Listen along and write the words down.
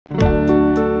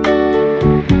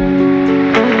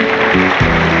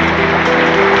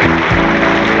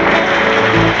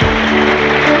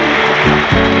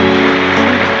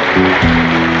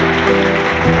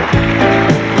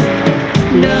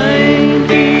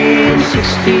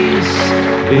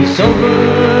It's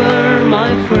over, my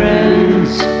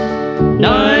friends.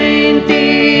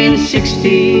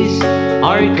 1960s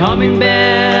are coming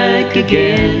back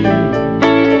again.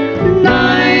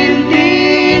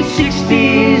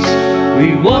 1960s,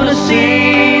 we wanna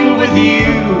sing with you.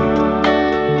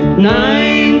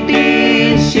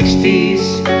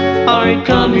 1960s are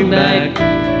coming back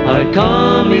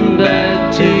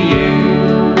to you.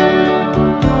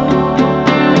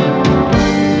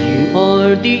 You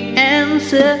are the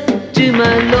answer to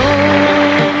my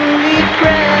lonely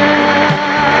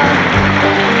prayer.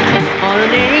 On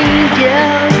an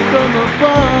angel from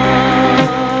above.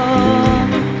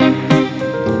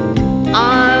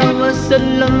 I was so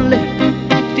lonely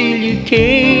till you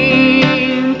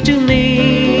came to me.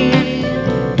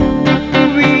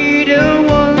 With the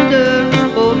wonder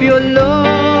of your love.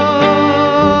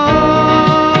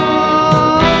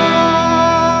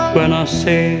 When I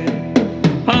said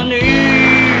I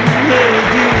needed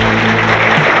you,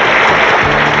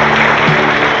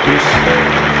 you said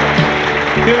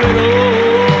you'd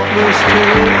always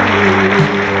told me.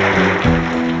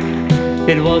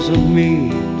 It wasn't me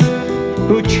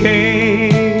who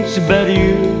changed but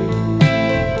you,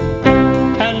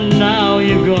 and now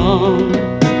you've gone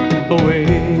away.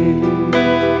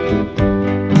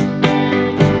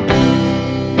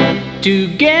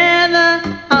 Together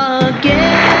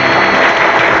again.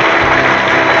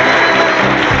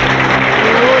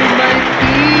 All my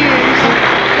tears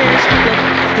has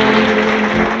stopped falling.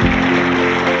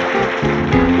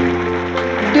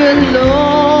 The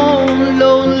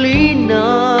lonely nights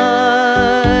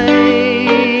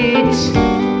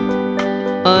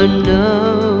are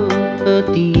now at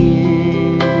the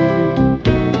end.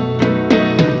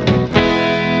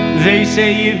 They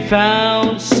say you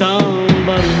found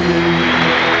somebody new,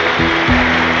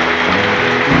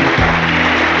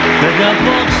 but that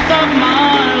won't stop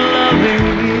my loving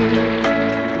you.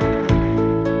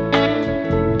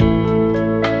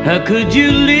 How could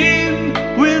you live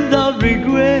without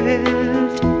regret?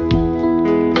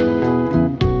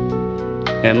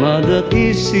 Am I that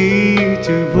easy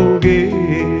to forget?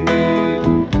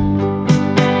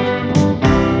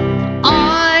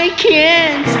 I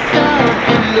can't stop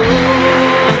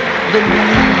loving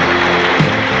you,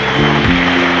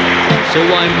 so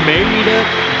I made up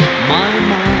my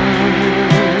mind.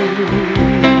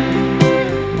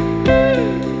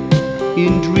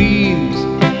 In dreams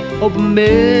of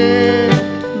memories,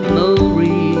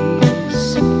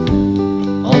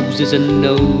 hopes is an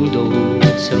old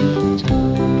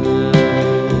sometime.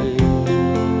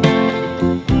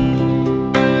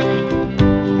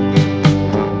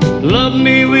 Love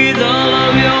me with all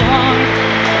of your heart,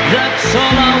 that's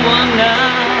all I want now.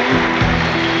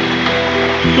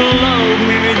 Love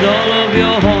me with all of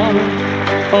your heart,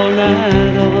 all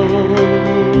night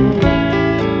long.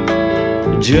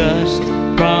 Just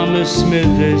promise me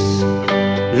this,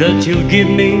 that you'll give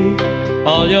me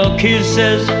all your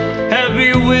kisses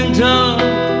every winter,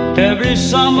 every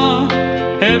summer,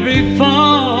 every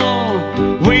fall,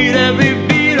 with every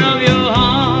beat of your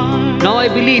heart. Now I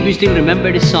believe you still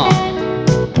remember this song.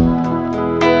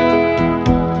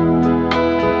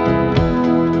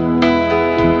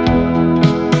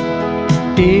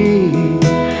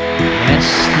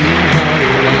 Ask me how I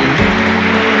knew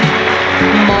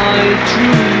my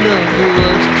true love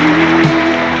was true.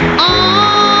 I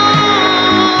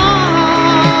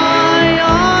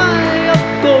of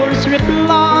course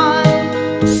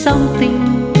replied, something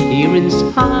here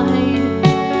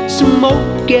inside,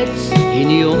 smoke gets in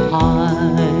your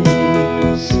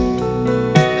eyes.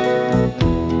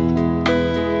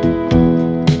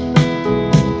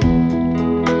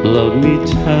 Love me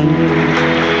tender.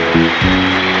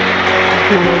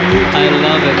 I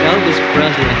love it, Elvis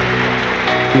Presley.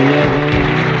 Never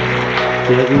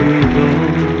let me go.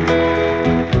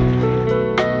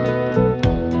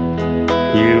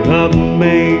 You have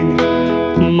made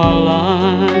my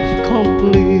life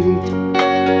complete,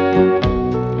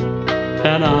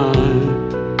 and I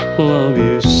love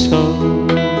you so.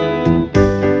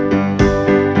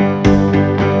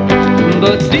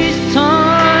 But this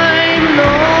time,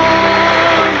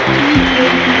 Lord,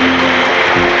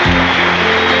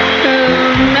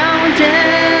 a mountain,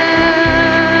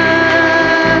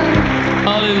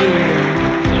 hallelujah,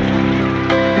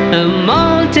 a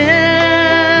mountain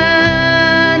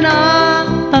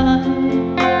I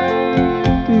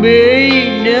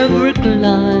may never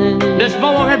climb. Let's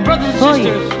bow our head, brothers and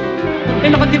sisters. Eh,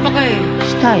 nakati pa kayo.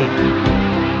 Stay.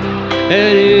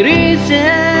 And it isn't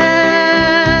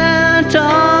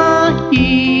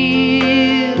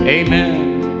here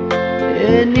Amen.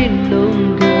 any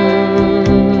longer.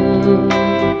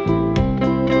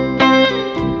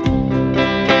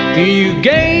 You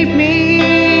gave me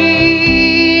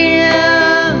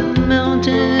a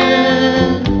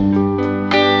mountain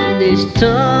this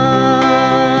time.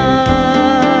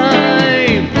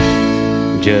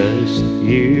 Just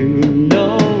you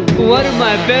know. One of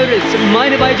my favorites.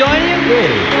 Mind if I join you?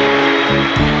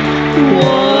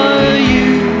 Were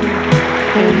you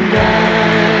and I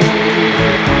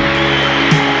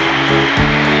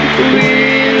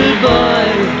will by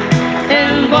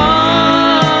and by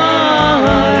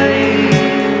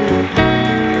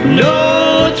no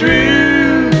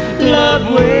true love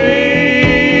waits.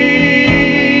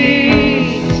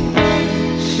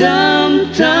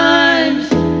 Sometimes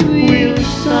we'll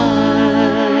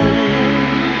sigh,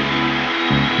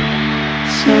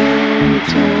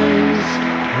 sometimes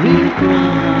we'll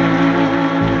cry,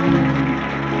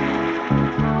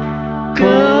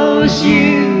 'cause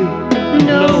you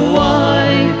know why.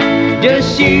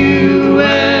 Just you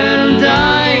and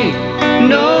I,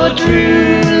 no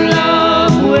true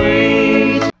love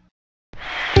waits.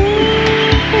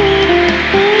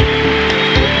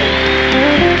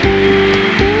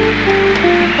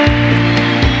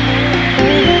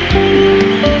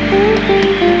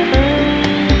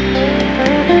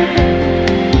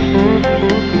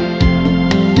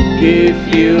 If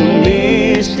you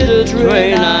miss the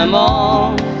train I'm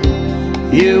on,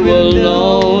 you will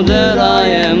know that I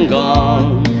am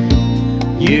gone.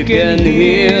 You can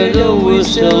hear the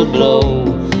whistle blow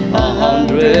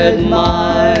 100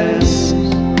 miles.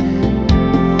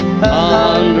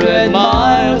 100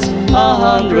 miles,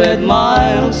 100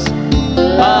 miles,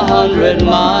 100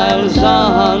 miles,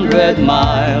 100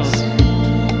 miles.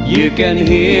 You can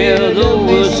hear the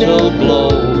whistle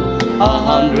blow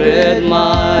 100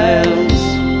 miles.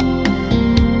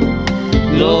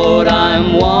 Lord,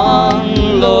 I'm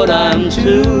one, Lord, I'm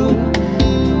two,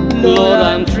 Lord,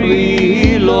 I'm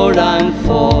three, Lord, I'm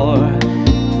four,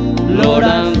 Lord,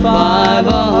 I'm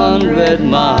 500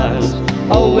 miles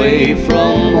away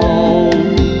from home.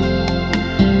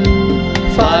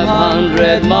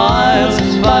 500 miles,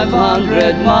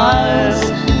 500 miles,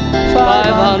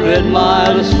 500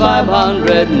 miles,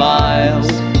 500 miles.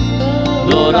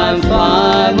 Lord, I'm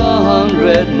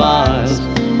 500 miles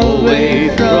away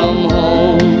from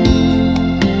home.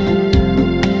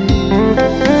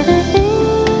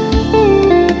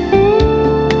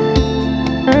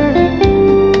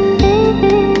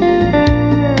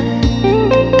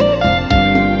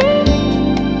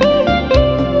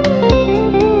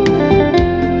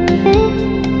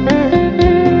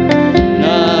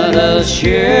 Not a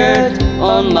shirt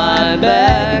on my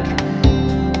back,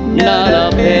 not a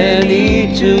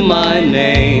penny to my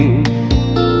name.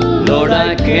 Lord,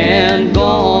 I can't go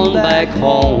on back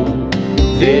home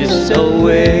this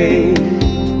away.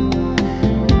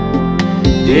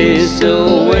 This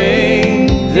away,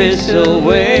 this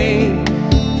away,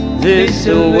 this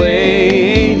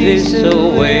away, this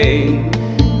away.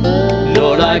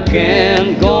 Lord, I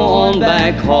can't go on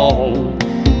back home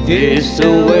this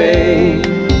away.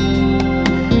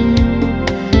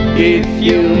 If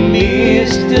you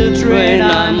miss the train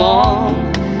I'm on,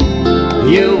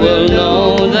 you will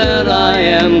know that I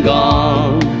am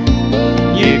gone.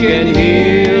 You can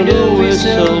hear the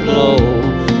whistle blow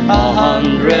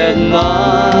 100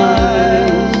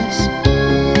 miles.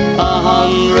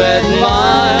 100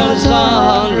 miles,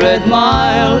 100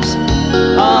 miles,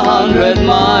 100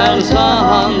 miles,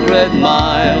 100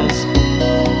 miles.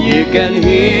 You can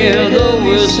hear the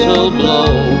whistle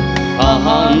blow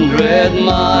 100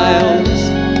 miles.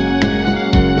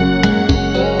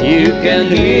 You can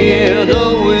hear the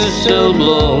whistle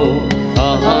blow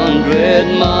 100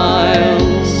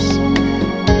 miles.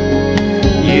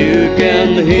 You can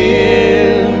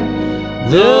hear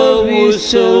the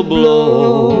whistle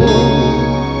blow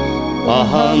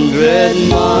 100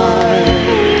 miles.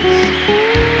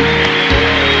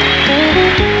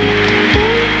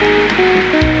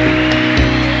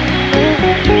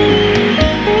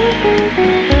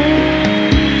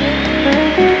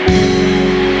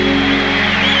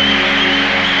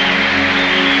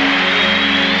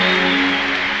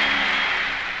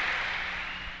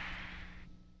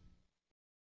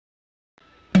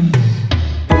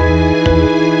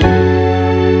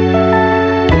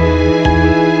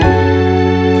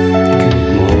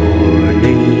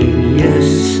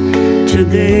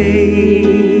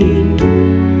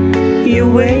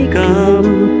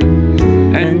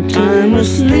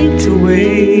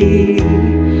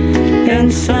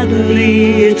 Suddenly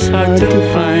it's hard to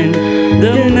find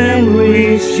the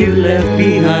memories you left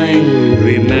behind.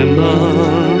 Remember,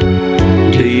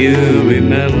 do you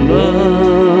remember?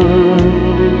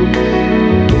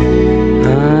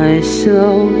 I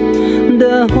saw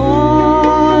the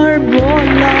heart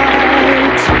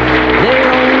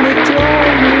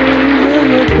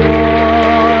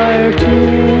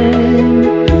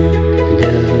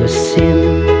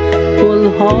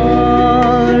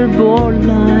four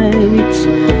lights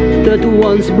that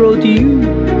once brought you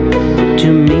to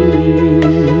me.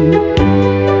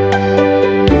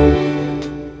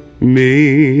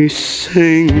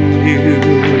 Missing you,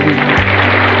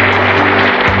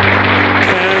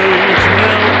 can't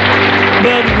help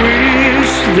but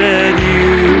wish that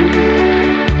you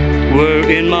were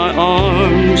in my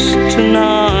arms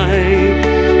tonight,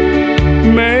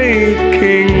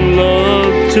 making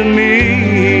love to me.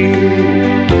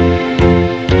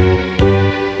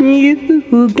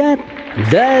 You got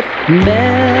that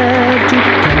magic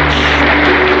touch.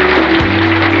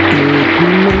 It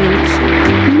makes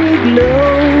me glow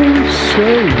so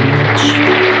much.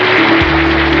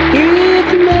 It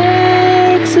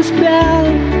makes a spell.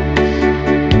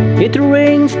 It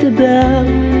rings the bell.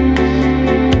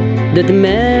 That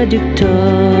magic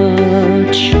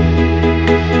touch.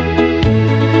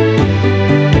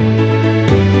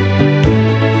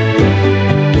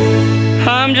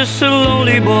 I'm just a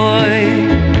lonely boy,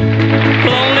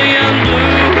 lonely and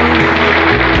blue.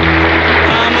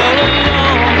 I'm all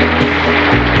alone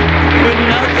with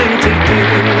nothing to do.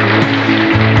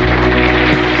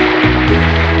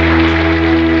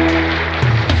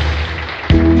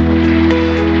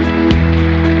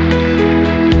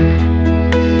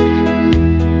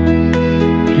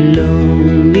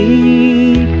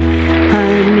 Lonely,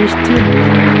 I'm still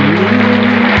lonely.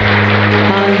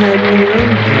 I have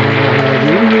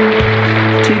nobody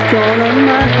to call on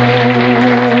my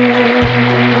own.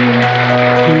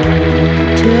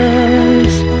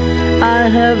 Letters, I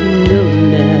have no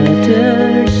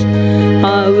letters. I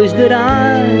wish that I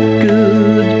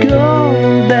could go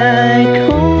back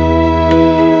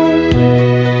home.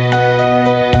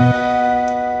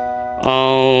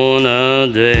 On a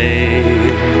day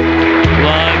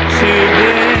like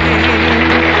today,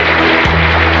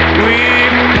 we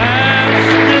pass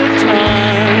the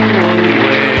time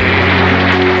away,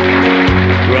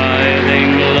 writing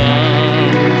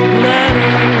love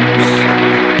letters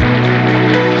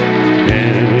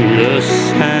in the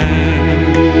sand.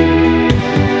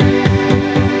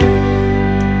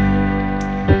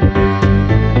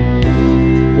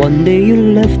 One day you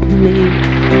left me,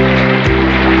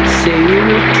 say you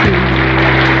were true.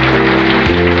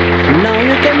 Now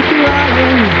you come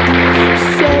crying,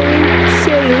 say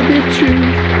you'll be true.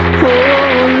 Oh,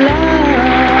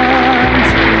 lies,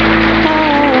 oh,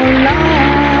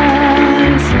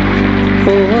 lies, oh,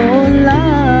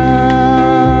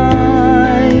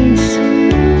 lies.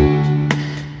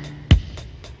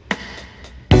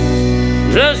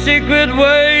 The secret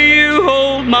way you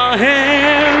hold my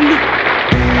hand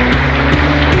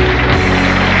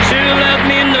to let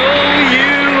me know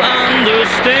you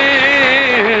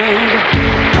understand.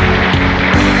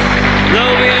 The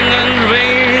wind and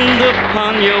rain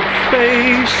upon your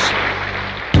face,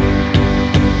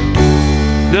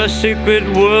 the secret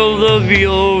world of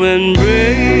your embrace,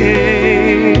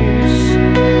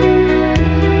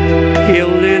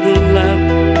 your little laugh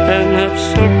and half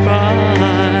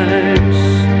surprise,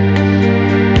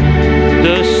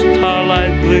 the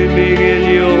starlight gleaming in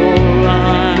your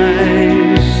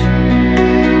eyes,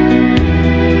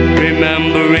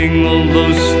 remembering all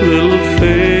those little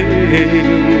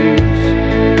things.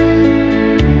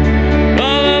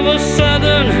 All of a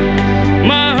sudden,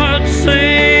 my heart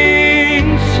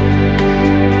sings.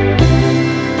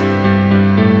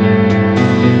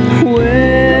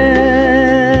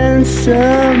 When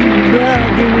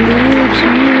somebody leaves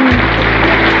you,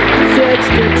 that's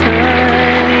the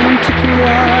time to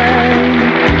cry.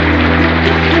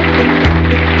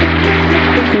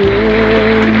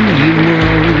 When you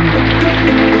know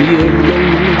you're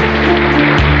lonely,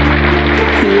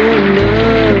 you're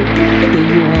not the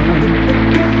one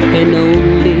and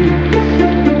only,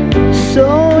 so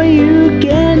you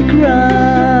can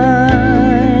cry.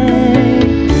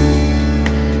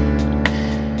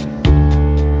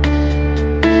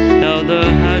 Now the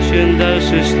hush and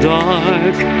dust is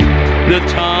dark, the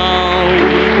town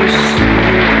is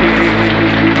sleeping.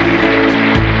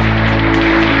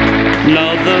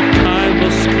 Now the time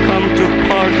has come to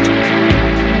part,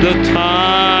 the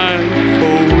time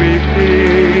for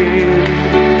weeping.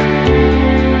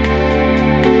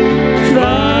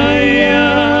 Vaya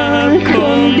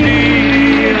con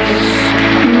Dios,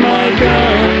 my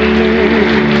darling.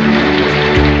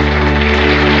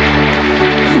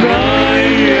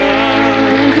 Vaya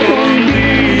con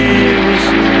Dios,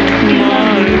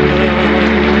 my love.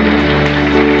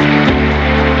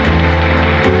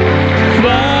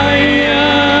 Vaya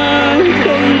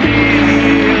con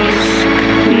Dios,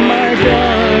 my darling.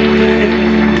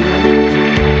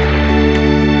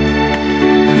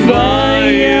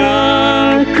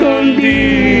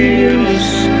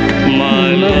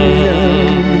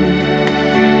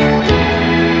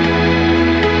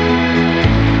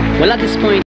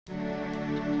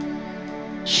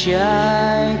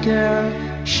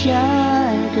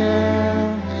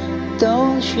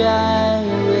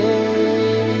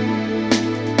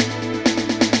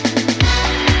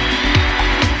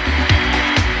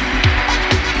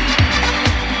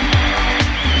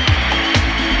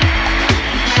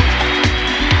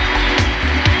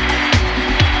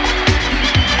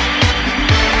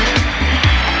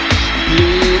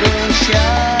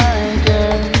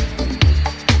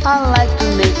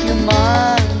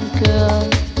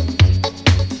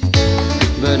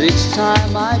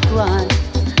 time I try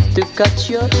to catch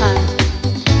your eye,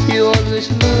 you always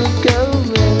look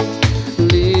away,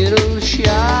 little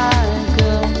shy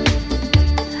girl.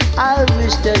 I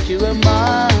wish that you were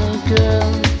my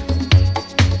girl.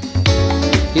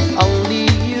 If only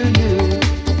you knew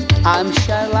I'm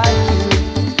shy like you,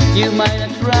 you might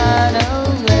not run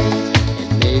away,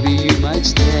 and maybe you might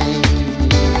stay.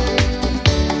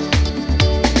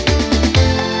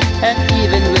 And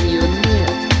even when you're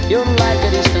near, you're like a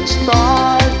distant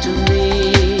star to me.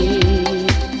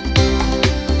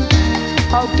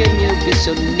 How can you be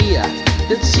so near,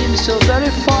 that seems so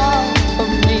very far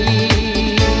from me?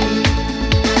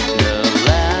 The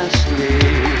last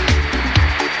leaf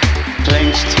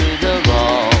clings to the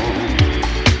wall,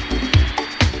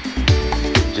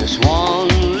 just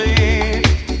one leaf,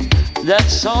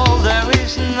 that's all there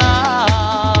is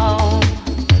now.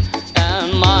 And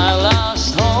my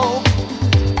last hope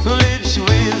lives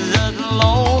with that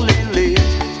lonely leaf,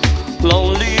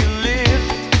 lonely leaf,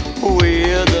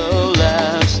 we're the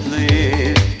last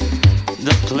leaf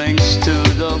that clings to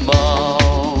the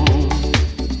bough.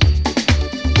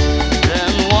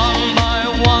 Then one by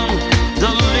one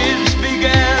the leaves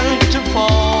began to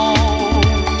fall,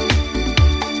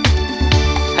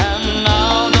 and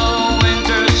now the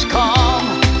winter's come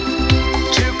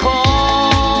to call.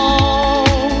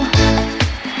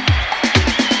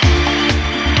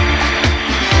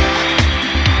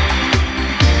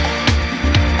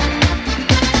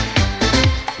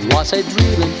 Was I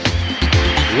dreaming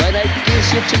when I kiss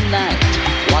you tonight?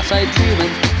 Was I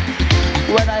dreaming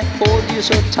when I hold you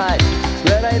so tight?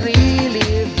 Were I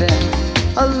really there,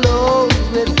 alone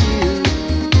with you?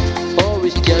 Or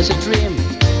is just a dream,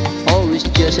 or is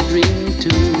just a dream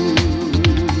too?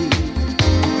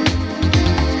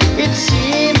 It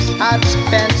seems I've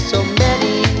spent so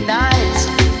many nights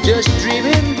just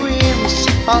dreaming dreams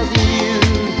of you,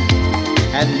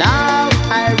 and now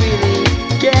I really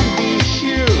can't be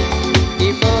sure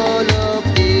if all of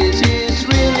this is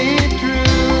really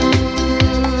true.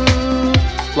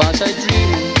 Was I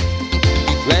dreaming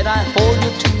when I hold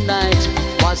you tonight?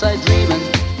 Was I dreaming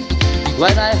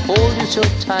when I hold you so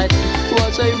tight?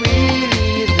 Was I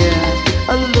really there,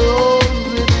 alone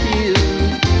with you?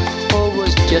 Or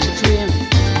was just a dream,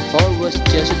 or was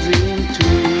just a dream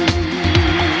too?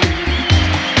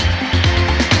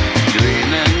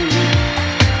 Dreaming,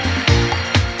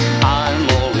 I'm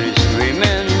always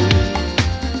dreaming,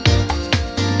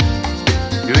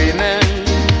 dreaming,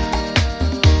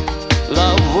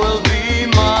 love will be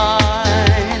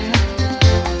mine.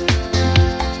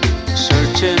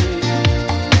 Searching,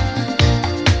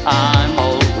 I'm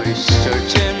always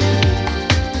searching,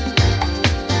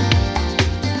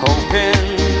 hoping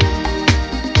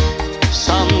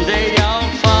someday I'll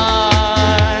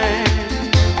find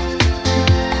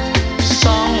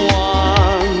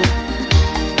someone,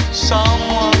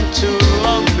 someone to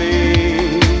love me,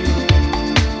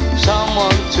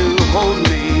 someone to hold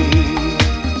me.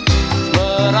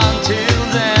 But until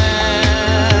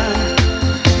then,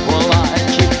 well, I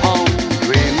keep on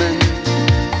dreaming.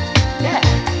 Yeah,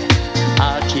 I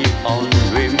keep on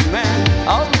dreaming.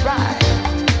 Alright,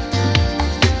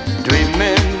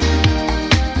 dreaming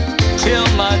till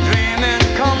my dreaming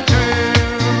come true.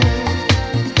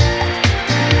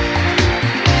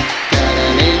 Got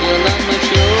an angel on my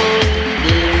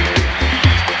shoulder,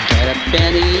 got a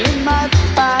penny in my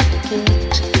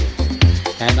pocket,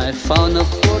 and I found a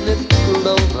four-leaf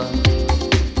clover,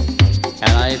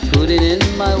 and I put it in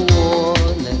my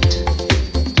wallet.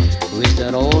 With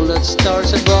that all that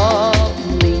stars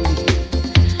above me,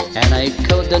 and I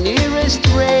caught the nearest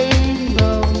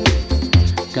rainbow.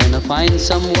 Gonna find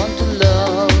someone to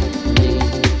love me,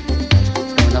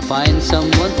 gonna find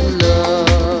someone to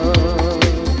love.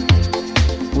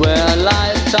 Well,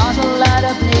 I found a lot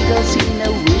of nickels in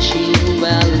a wishing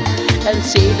well, and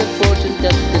say the fortune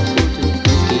that the fortune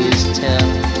cookies tell.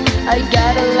 I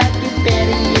got a lucky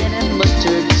penny and a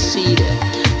mustard seed,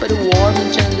 but a warm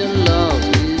and tender love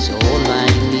is all I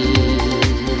need.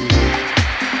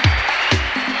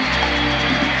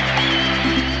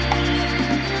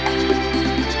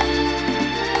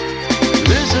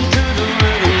 Listen to the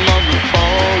rhythm of the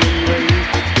falling rain,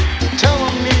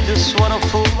 telling me just what a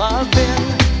fool I've been.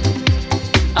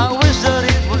 I wish that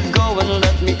it would go and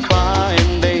let me cry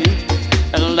in vain,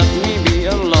 and let me be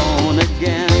alone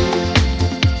again.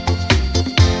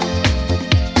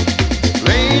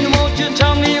 Rain, won't you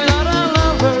tell me that I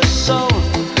love her so?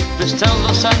 Please tell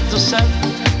the sun to set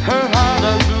her heart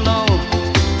aglow.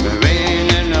 Rain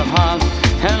in her heart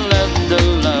and let the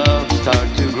love start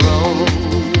to grow.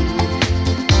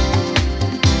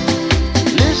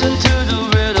 Listen to the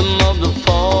rhythm of the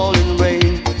falling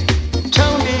rain,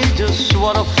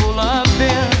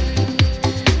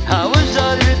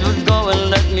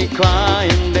 cry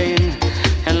in vain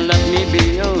and let me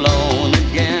be alone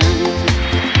again.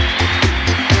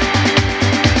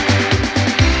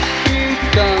 Here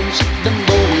comes the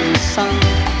morning sun.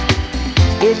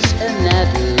 It's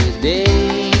another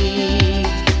day,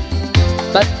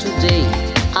 but today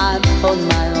I'm on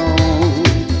my own.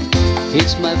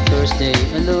 It's my first day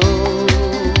alone.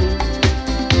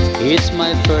 It's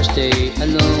my first day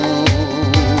alone.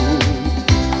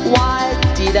 Why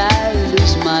did I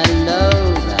lose my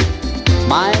love,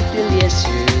 my till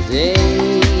yesterday?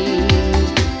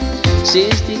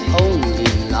 Since the only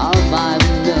love I've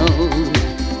known.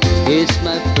 It's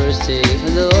my first day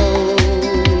alone.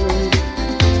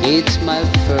 It's my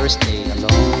first day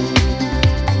alone.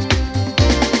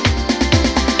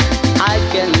 I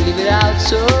can live without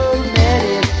so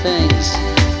many things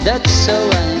that's so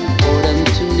unimportant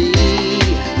to me.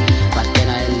 But can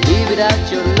I live without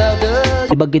your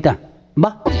love? Ibag kita.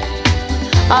 Ba?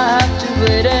 I have to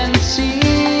wait and see.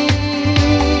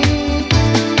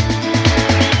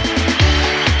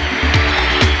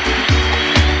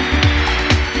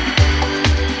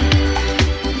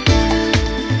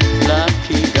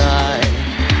 Lucky guy,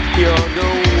 you're the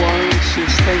one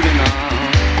she's thinking of,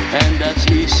 and that's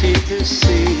easy to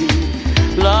see.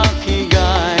 Lucky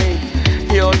guy,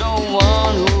 you're the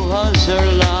one who has her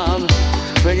love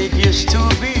when it used to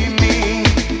be me.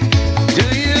 Do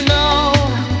you know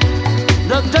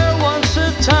that there was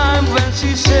a time when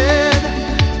she said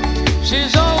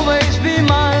she's always be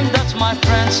mine? That's my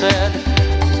friend said.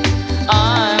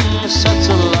 I'm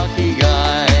such a lucky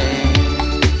guy.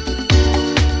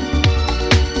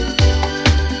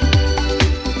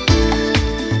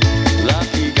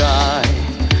 Lucky guy,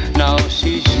 now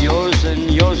she's yours and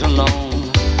yours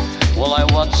alone, while I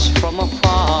watch from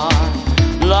afar.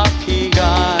 Lucky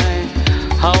guy,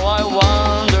 how I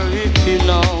wonder if you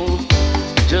know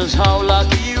just how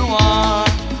lucky you are.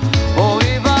 Oh,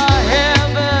 if I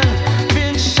haven't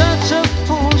been such a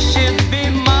fool, she'd be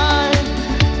mine.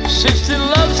 She still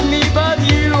loves me, but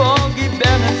you all give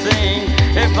anything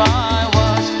if I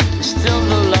was still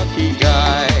the lucky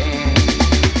guy.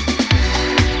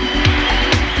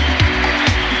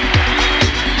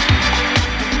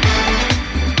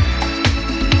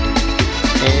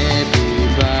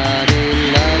 Everybody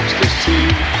loves to see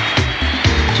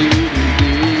you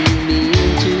being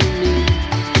mean to me.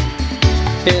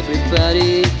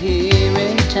 Everybody here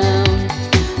in town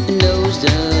knows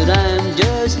that I'm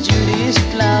just Judy's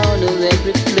clown of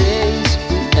every place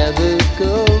we ever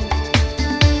go.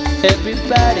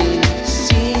 Everybody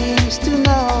seems to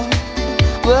know.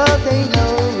 Well, they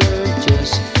know we're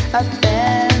just a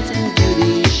fans in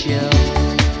Judy's show.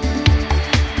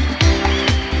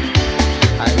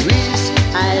 I wish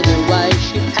I know why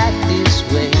she act this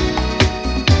way.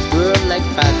 We're like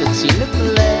puppets in a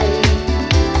play.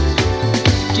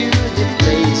 Judy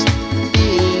plays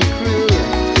being cruel,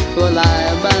 well I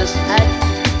must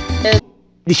act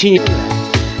Di siya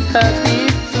happy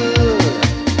fool.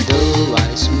 Though I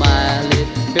smile, it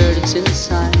hurts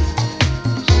inside.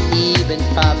 Even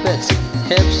puppets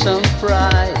have some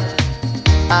pride.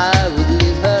 I would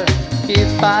leave her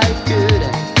if I could.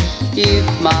 If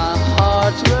my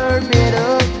heart were made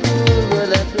of wood,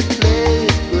 well, every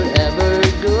place would ever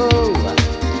go.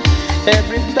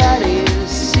 Everybody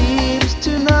seems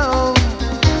to know.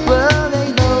 Well, they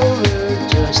know we're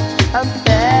just a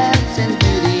fans and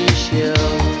beauty show.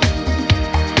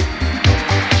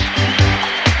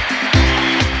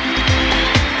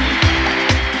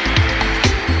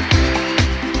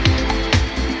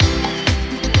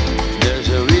 There's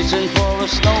a reason for a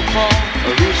snowfall,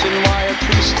 a reason why a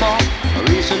tree's tall, a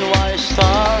reason why a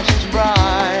stars is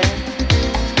bright,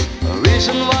 a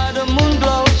reason why the moon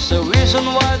glows, a reason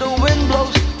why the wind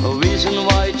blows, a reason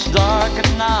why it's dark at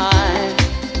night.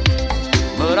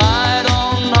 But I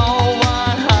don't know why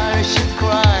I should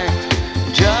cry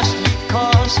just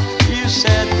because you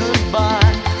said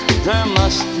goodbye. There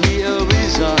must be a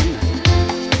reason.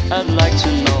 I'd like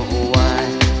to know why.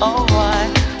 Oh, why?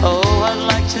 Oh, I'd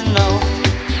like to know.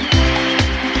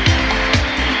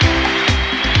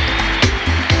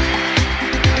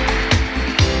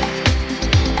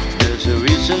 There's a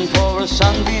reason for a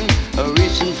sunbeam, a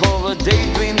reason for a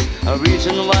daydream, a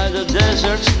reason why the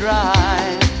desert's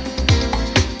dry,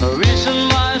 a reason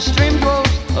why a stream grows,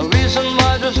 a reason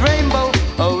why there's rainbow,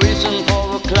 a reason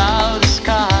for a cloud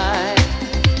sky.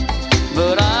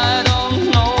 But I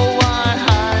don't know why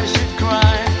I should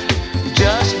cry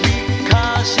just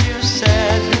because you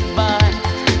said goodbye.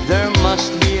 There must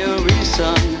be a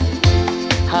reason.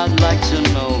 I'd like to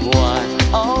know why.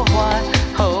 Oh, why?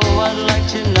 Oh, I'd like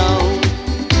to know.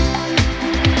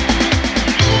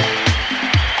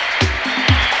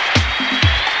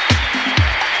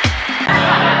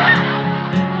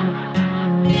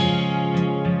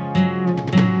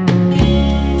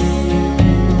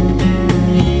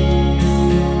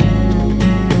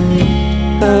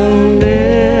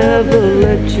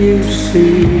 let you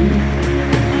see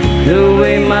the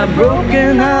way my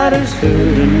broken heart is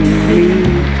hurting me.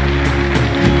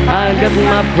 I got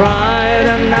my pride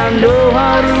and I know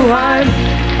how to hide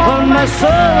all my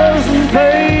sorrows and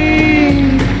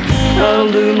pain.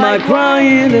 I'll do my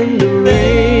crying in the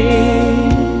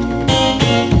rain.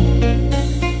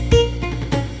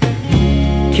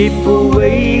 Keep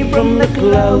away from the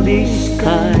cloudy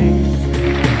skies.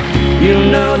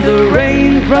 You'll know the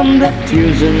rain from the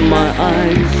tears in my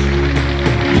eyes.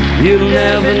 You'll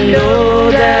never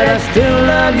know that I still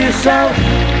love you so,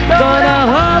 but our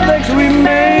heartaches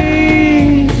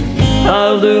remains.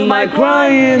 I'll do my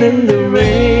crying in the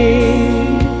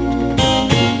rain.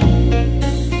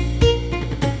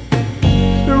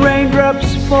 The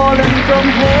raindrops falling from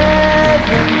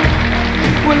heaven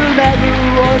will never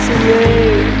wash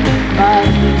away my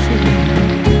misery.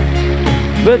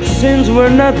 But since we're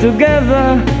not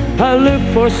together, I look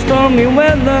for stormy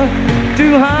weather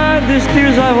to hide these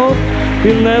tears I hope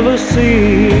you'll never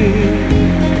see.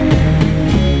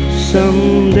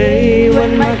 Someday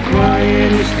when my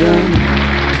crying is done,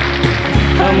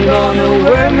 I'm gonna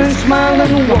wear my smile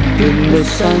and walk in the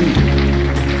sun.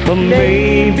 Or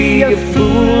maybe a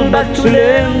fool, but to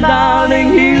live, darling,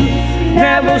 you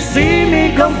never see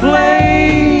me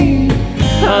complain.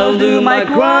 I'll do my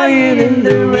crying in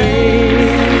the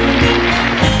rain.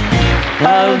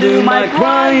 I'll do my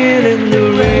crying in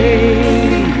the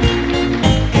rain.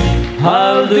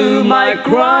 I'll do my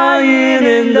crying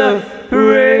in the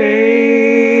rain.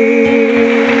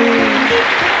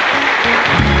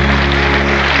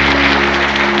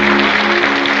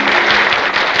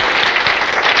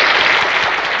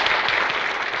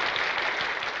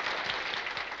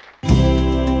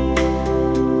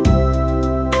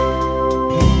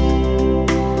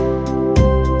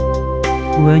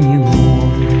 When you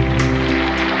walk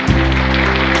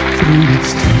through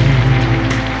this town,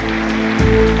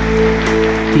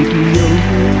 keep your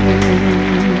head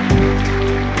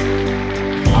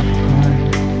up high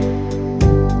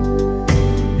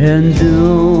and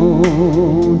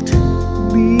don't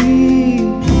be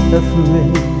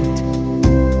afraid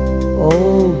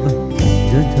of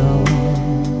the dark.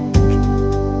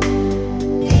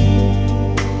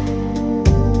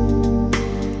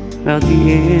 At the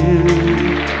end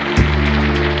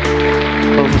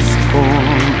of a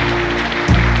storm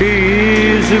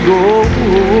is a gold,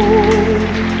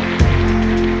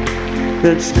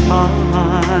 that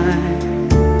sky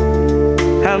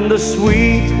and the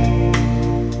sweet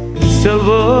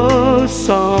silver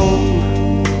song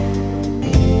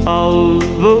of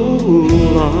the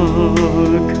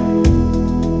lark.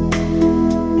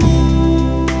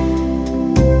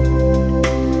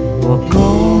 Walk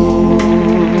on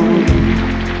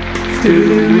through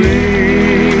the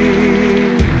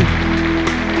wind,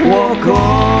 walk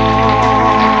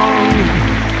on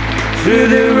through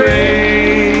the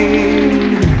rain,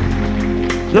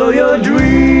 though your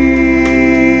dreams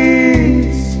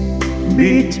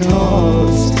be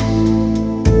tossed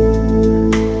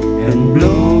and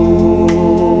blown.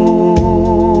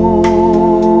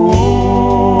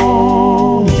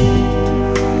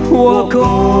 Walk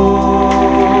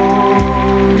on,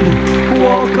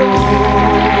 walk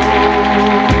on,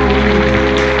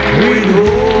 with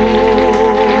hope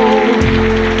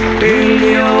in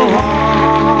your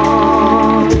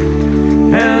heart,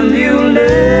 and you'll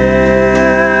never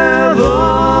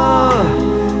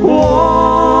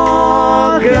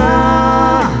walk alone.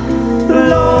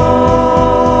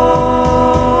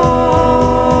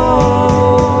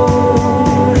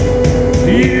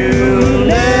 You'll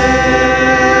never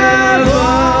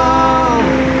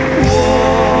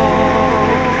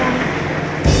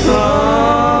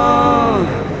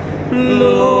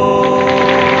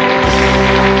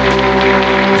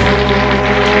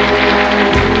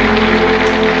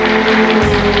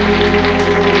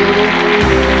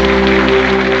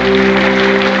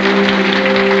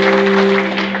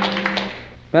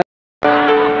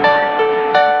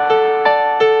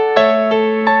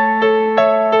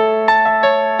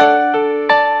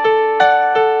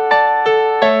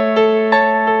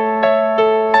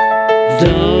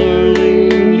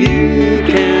Darling, you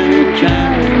can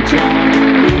count on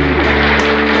me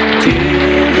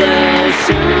till the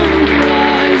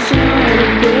sunrise of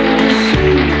the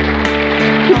sea.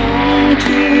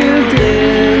 Until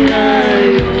then, I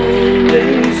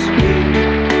always be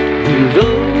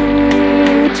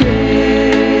devoted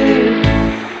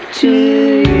to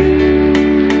you.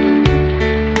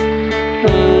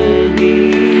 I'll be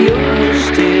yours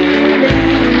till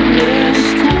endless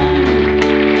time.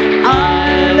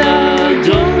 I'll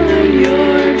adore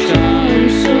your charm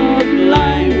so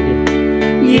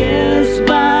blind. Yes,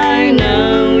 by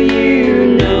now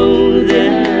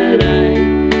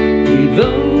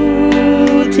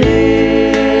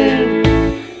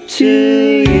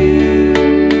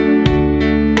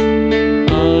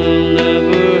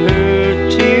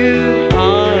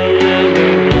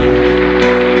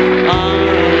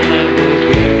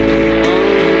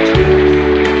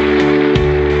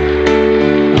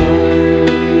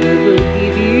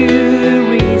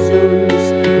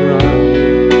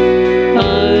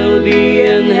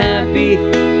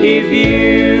if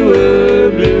you were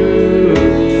blue.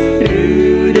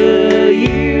 Through the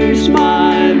years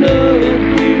my love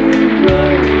will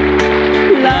grow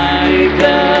like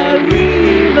a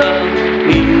river,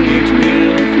 it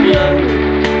will flow.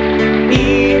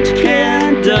 It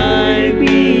can't die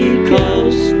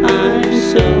because I'm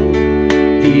so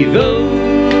devoted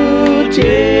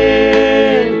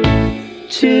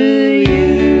to you.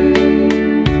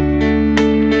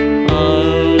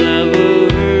 I'll never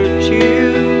hurt you,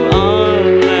 I'll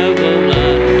never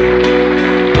lie,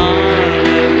 I'll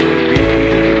never be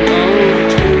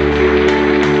untrue.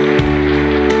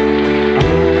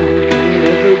 I'll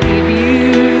never give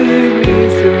you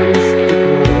reasons to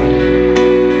cry.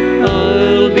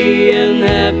 I'll be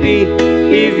unhappy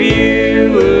if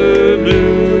you were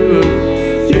blue.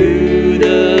 Through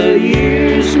the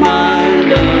years my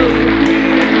love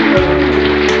will grow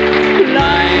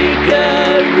like a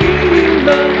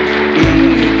river,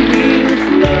 it will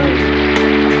flow.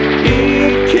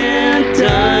 It can't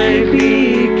die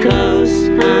because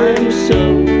I'm so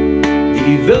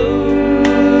devoted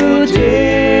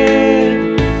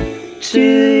to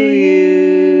you.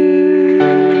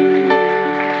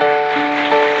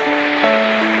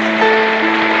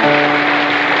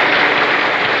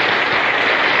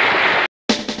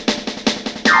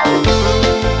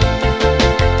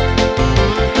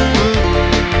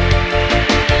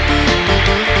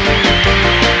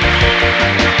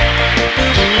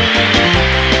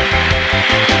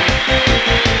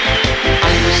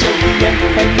 I'm so young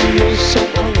and you're so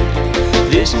old.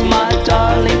 This, my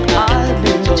darling, I've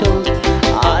been told.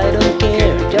 I don't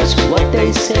care just what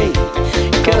they say,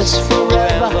 'cause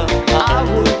forever I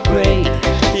will pray.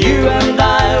 You and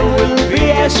I will be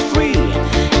as free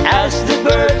as the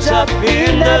birds up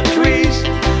in the trees.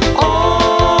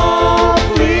 Oh,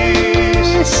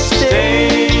 please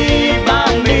stay by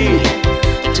me,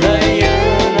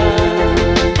 Diana.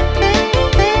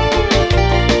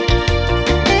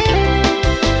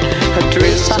 A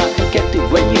thrill I get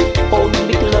when you hold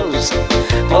me close.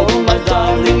 Oh, my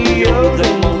darling, you're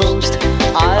the most.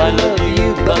 I love you,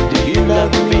 but do you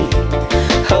love me?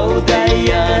 Oh,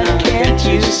 Diana, can't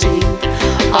you see?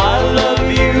 I love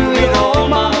you with all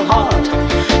my heart,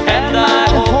 and I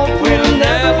hope we'll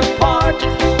never part.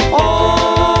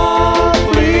 Oh,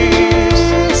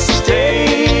 please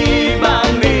stay by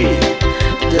me,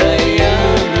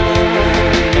 Diana.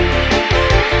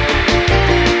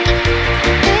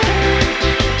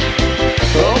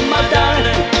 Oh, my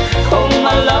darling, oh,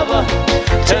 my lover,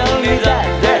 tell me that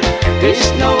there is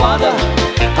no other.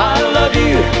 I love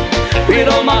you with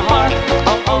all my heart.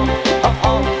 Oh, oh, oh,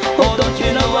 oh, oh, don't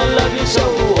you know I love you so?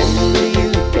 Only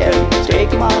you can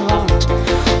take my heart,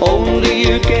 only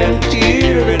you can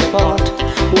tear it apart.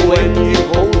 When you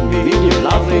hold me in your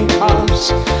loving arms,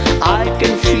 I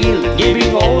can feel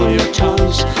giving all your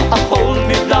charms. Hold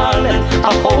me, darling,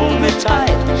 hold me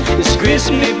tight, squeeze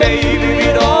me, baby,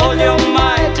 with all your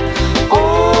might.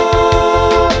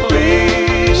 Oh,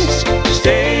 please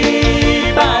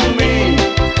stay by me,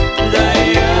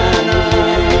 Diana.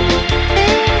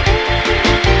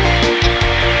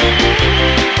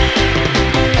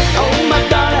 Oh, my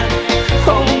darling,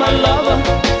 oh, my lover,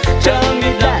 tell me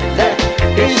that there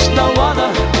is no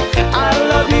other. I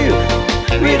love you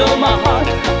with all my heart.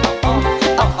 Oh,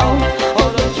 oh, oh, oh,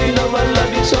 don't you know I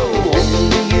love you so?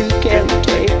 Only you can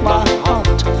take my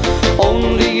heart,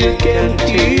 only you can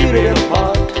tear it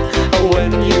apart.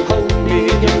 When you hold me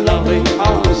in your loving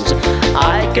arms,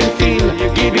 I can feel you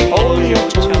giving all your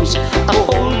charms.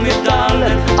 Hold me,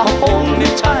 darling, hold me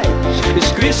tight,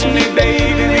 squeeze me,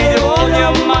 baby, with all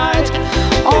your might.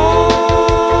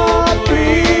 Oh,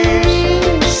 please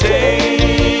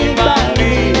stay by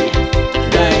me,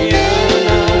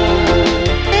 Diana.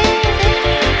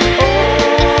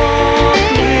 Oh,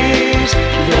 please,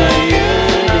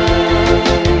 Diana.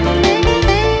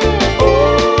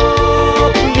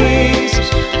 Oh, please,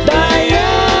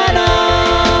 Diana.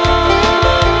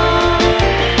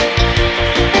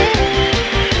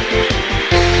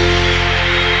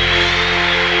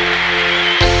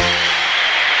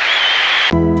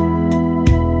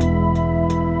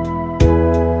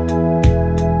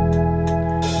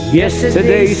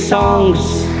 Yesterday's songs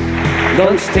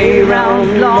don't stay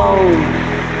around long,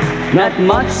 not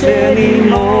much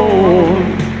anymore.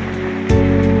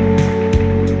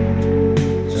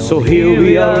 So here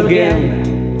we are again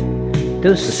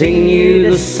to sing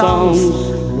you the songs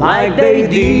like they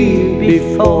did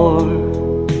before.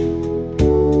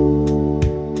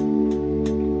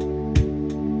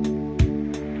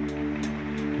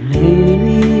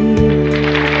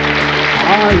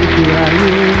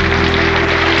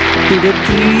 The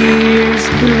tears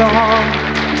belong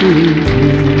to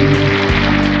me.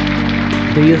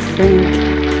 Do you think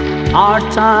our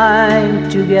time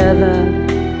together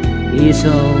is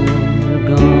all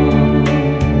gone?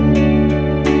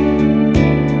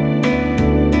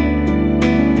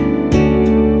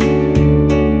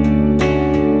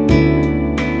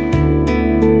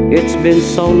 It's been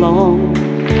so long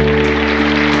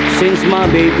since my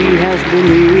baby has been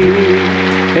here,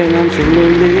 and I'm so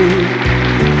lonely.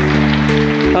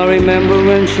 I remember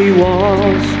when she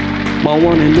was my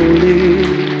one and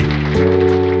only,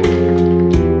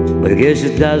 but I guess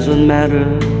it doesn't matter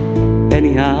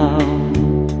anyhow.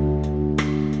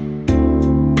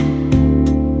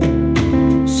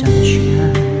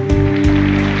 Sunshine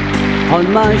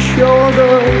on my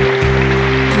shoulder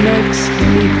makes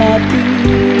me happy.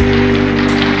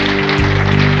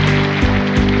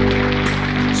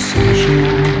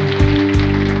 Sunshine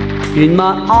in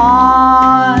my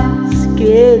eyes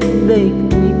can make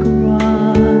me cry.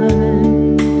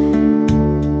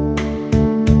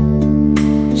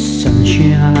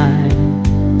 Sunshine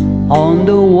on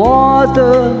the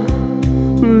water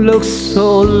looks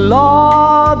so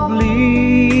lovely.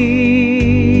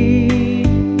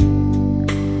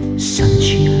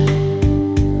 Sunshine,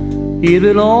 it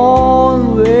will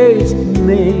always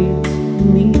make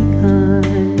me high.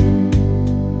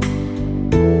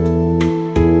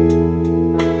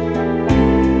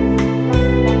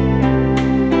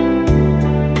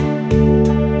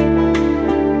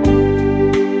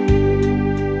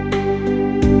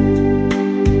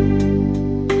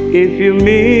 If you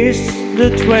miss the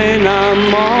train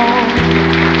I'm on,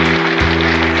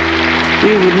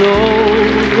 you would know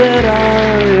that I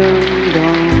am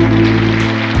gone.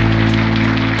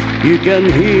 You can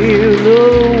hear the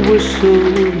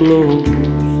whistle blow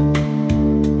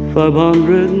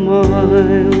 500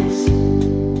 miles.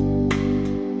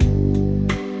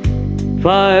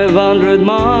 500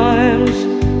 miles,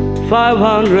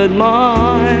 500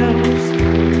 miles,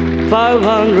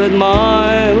 500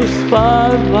 miles,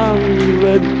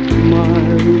 500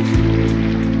 miles.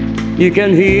 You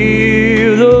can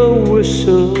hear the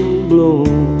whistle blow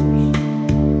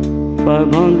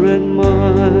 500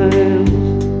 miles.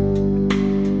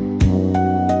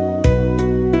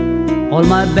 All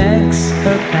my bags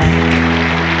are packed,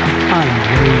 I'm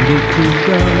ready to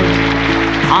go.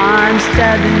 I'm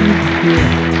standing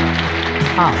here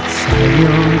outside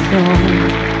your door.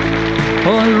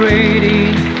 Already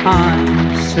I'm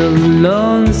so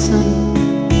lonesome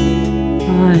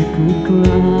I could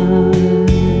cry.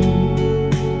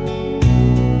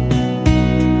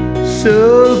 So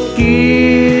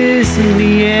kiss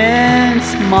me and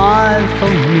smile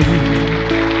for me.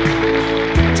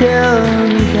 Tell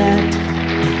me that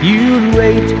you'll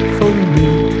wait for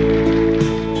me.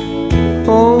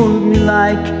 Hold me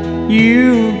like you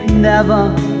never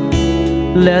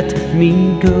let me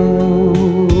go.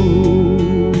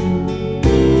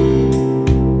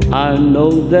 I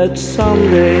know that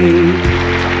someday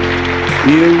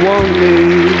you want me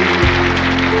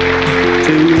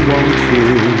to want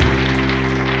you.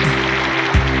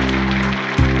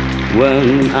 When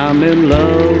I'm in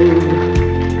love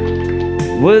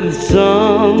with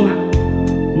somebody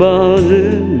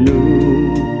new,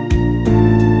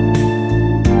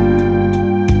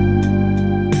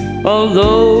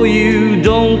 although you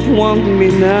don't want me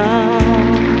now,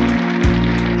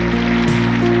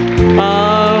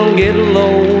 I'll get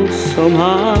along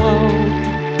somehow,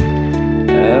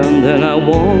 and then I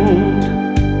won't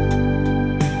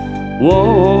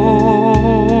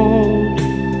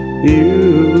you.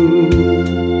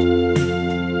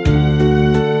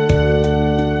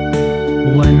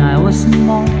 When I was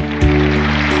small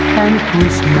and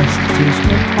Christmas trees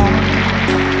were tall,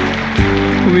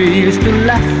 we used to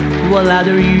laugh while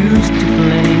others used to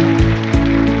play.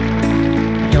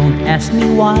 Don't ask me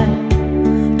why,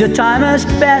 the time has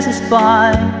passed us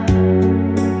by.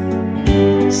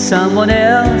 Someone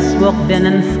else walk in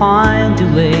and find a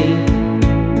way.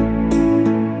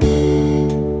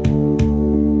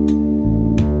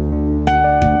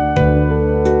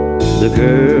 The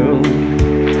girl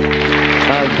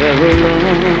I've ever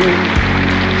loved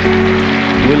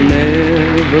will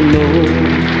never know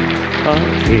I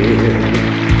care,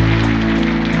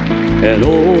 and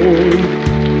all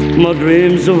my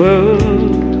dreams of her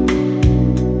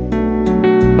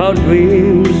are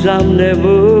dreams I've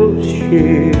never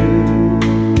shared.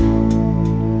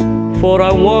 For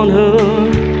I want her,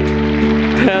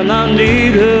 and I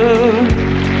need her,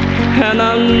 and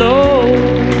I know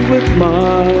it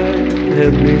might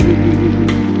have me,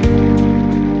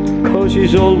 'cause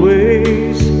she's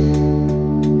always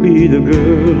be the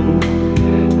girl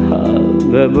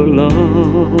I've ever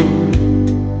loved.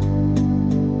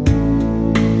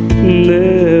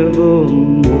 Never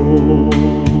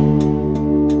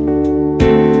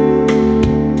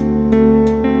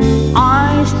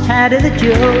started a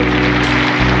joke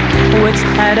which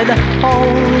had the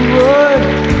whole world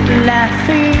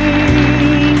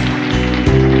laughing,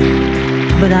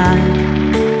 but I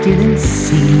didn't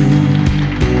see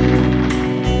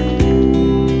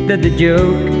that the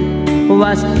joke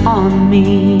was on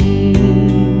me.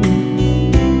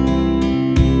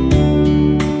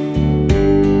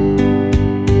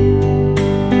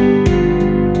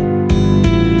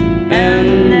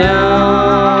 And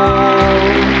now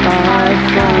I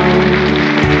found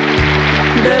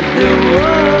that the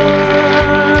world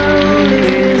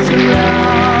is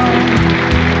round,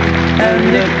 and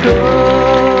the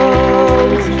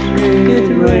coast it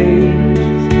rains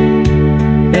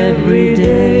every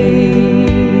day.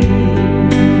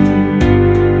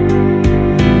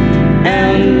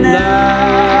 And now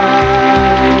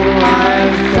I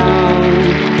found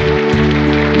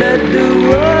that the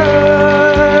world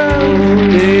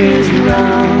is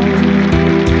round,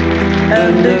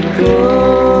 and the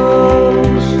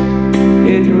coast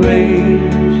it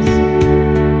rains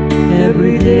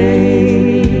every day.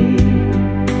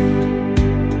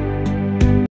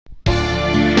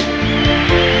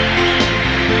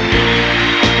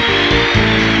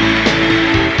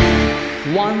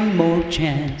 One more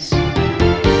chance,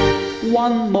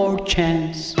 one more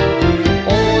chance.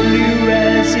 All you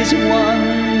ask is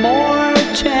one more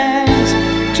chance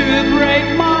to break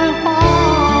my heart.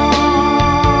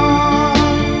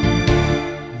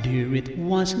 Dear, it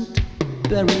wasn't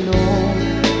very long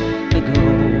ago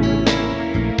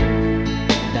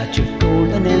that you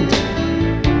called an end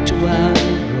to our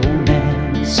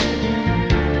romance.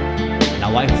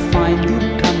 Now I find you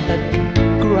come back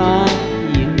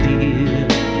crying, dear,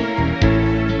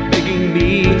 begging me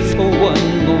for one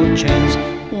more chance,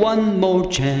 one more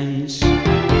chance,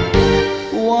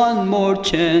 one more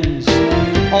chance.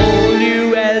 All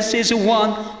you ask is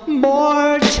one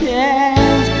more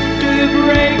chance to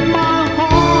break my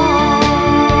heart.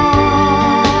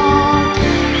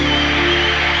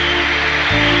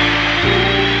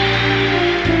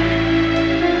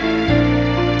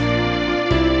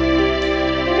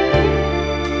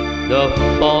 The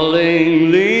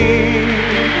falling leaves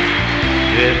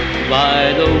drift by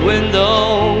the window,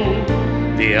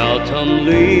 the autumn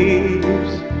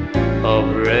leaves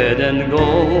of red and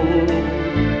gold.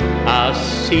 I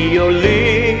see your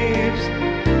lips,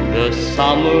 the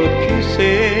summer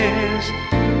kisses,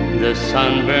 the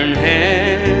sunburned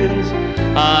hands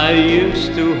I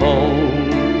used to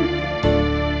hold.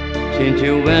 Since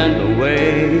you went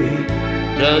away,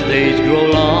 the days grow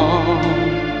long,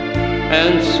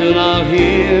 and soon I'll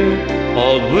hear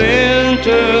old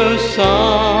winter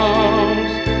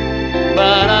songs.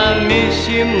 But I miss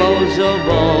you most of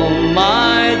all,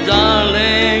 my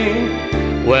darling,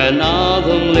 when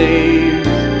autumn leaves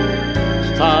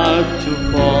start to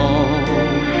fall.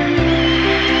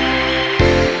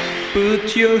 Put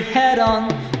your head on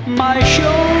my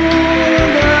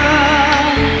shoulder,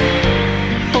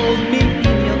 hold me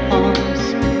in your arms,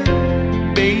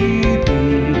 baby.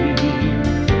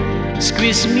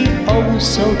 Squeeze me oh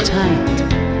so tight,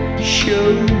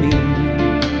 show me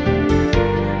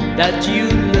that you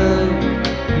love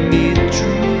me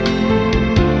true.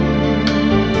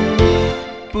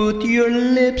 Put your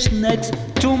lips next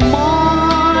to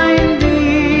mine,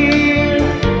 dear.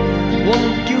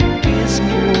 Won't you kiss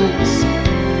me once,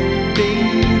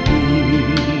 baby?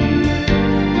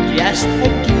 Just a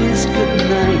kiss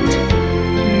goodnight,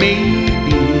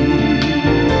 maybe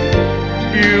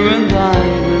you and I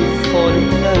will fall in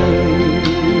love.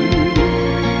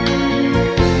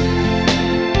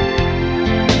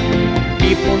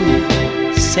 People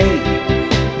say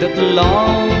that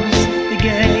love's a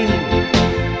game,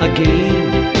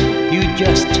 you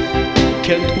just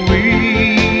can't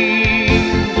win.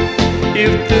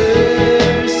 If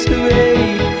there's a way,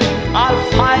 I'll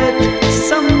fight it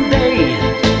someday,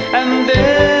 and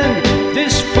then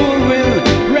this fool will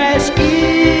rest in.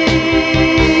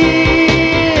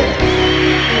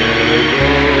 There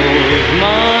goes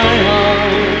my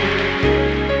heart,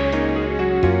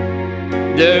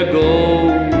 there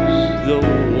goes the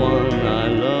one I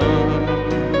love,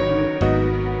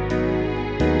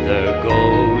 there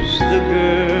goes the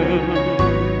girl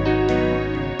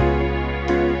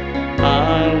I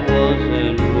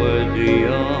wasn't worthy of.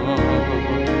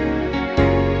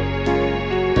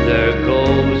 There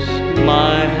goes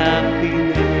my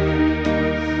happiness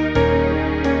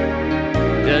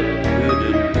that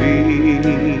couldn't be.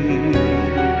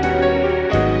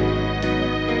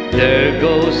 There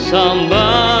goes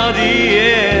somebody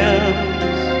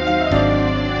else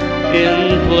in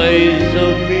place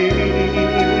of me.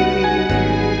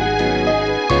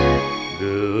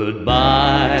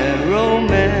 Goodbye,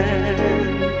 romance.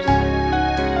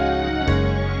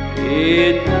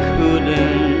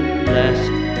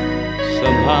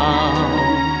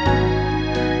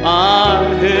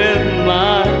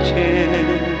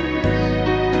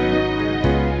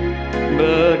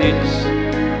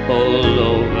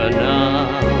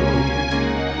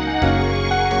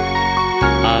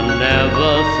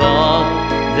 Never thought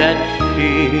that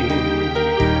she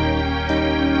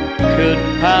could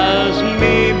pass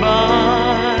me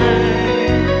by.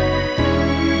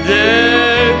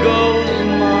 There goes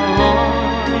my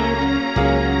heart,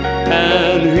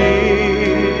 and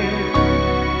here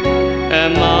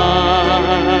am I.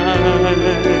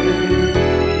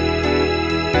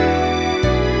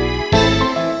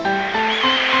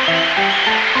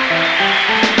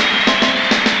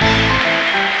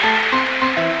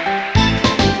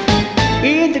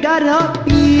 In the Garden of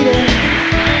Eden,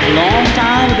 a long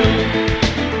time ago,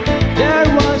 there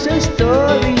was a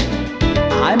story.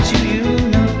 I'm sure you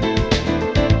know,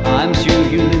 I'm sure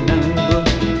you remember.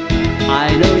 I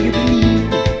know you believe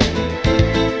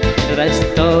the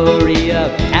story of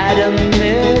Adam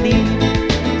and Eve.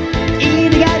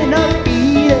 In the Garden of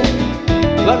Eden,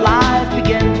 where life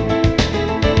began,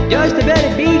 just the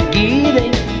very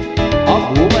beginning of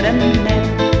woman and man.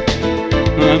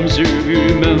 I'm sure you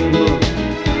remember,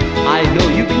 I know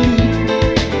you believe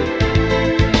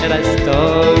that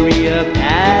story of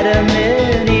Adam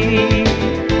and Eve.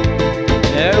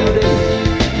 Every day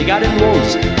they got in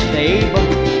walls, they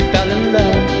both fell in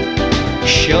love,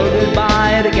 shouldered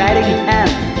by the guiding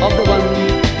hand of the one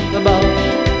above.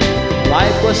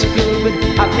 Life was filled with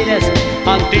happiness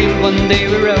until one day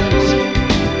we rose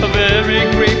a very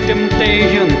great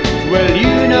temptation. Well,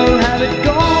 you know how it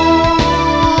goes.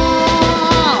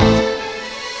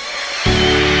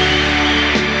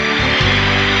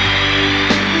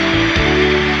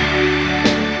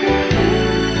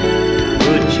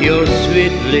 Your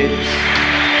sweet lips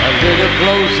a little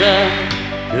closer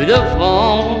to the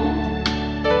phone.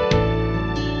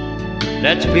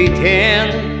 Let's pretend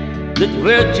that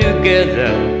we're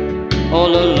together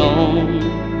all alone.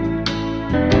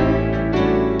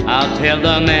 I'll tell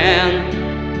the man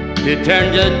to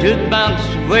turn the jukebox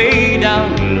way down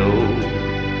low,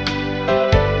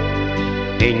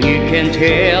 and you can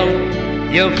tell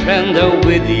your friend are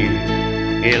with you,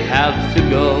 he'll have to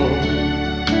go.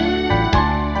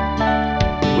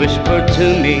 Whisper to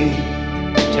me,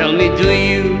 tell me, do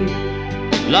you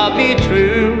love me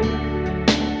true?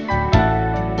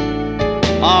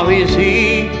 Or is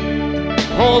he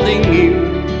holding you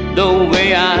the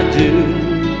way I do?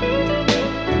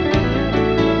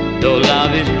 Though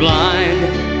love is blind,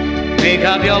 make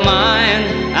up your mind,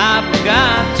 I've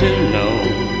got to know.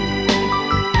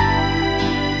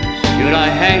 Should I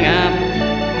hang up,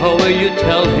 or will you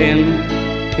tell him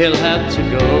he'll have to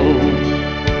go?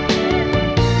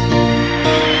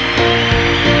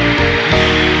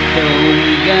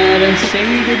 We gotta say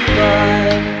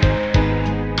goodbye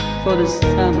for the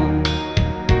summer.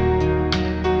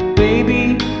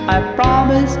 Baby, I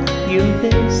promise you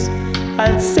this,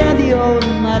 I'll send you all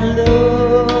my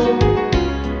love.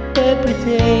 Every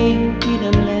day in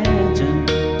a legend,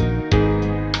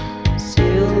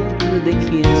 sealed with a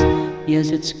kiss.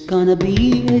 Yes, it's gonna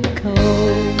be a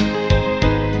cold,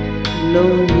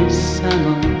 lonely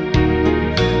summer,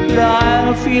 but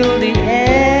I'll feel the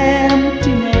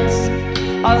emptiness.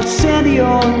 I'll send you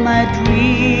all my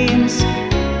dreams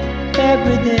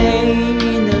every day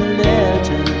in a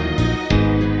letter,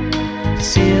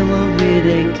 sealed with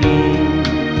a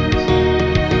kiss.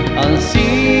 I'll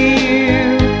see you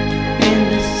in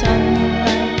the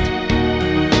sunlight,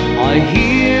 I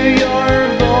hear your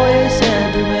voice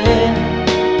everywhere.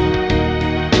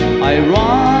 I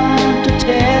want to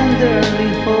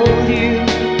tenderly hold you,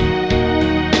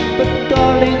 but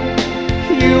darling,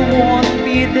 you won't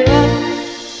be there.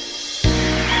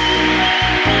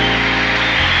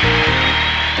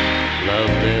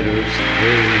 Love letters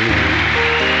came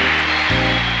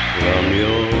from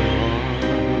your heart.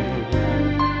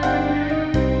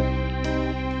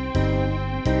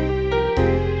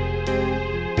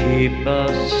 Keep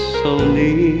us so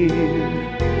near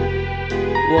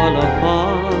while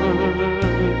apart.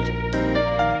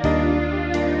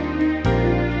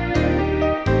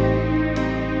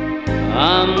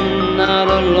 I'm not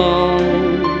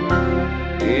alone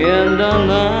in the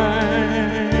night.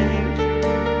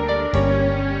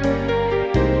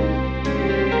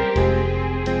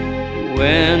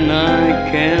 When I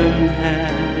can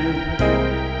have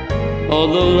all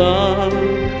the love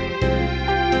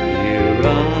you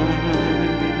write,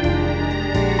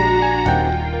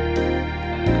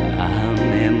 I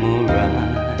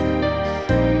memorize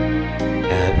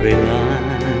every line.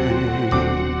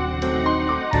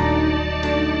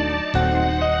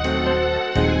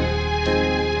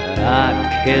 I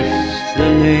kiss the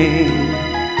name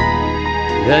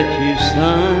that you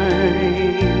sign.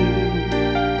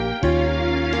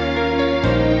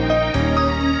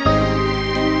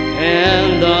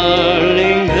 And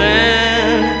darling,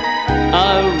 then I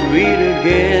it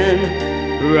again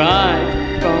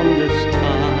right from the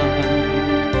start.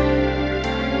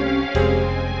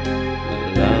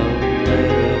 Love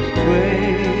led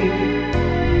astray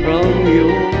from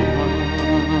your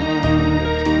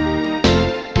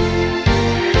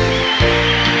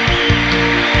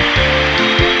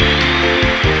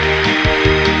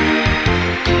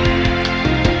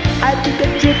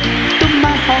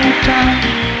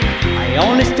I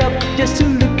only stopped just to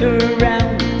look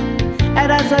around,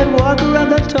 and as I walked around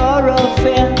the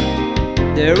thoroughfare,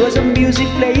 there was a music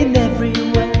playing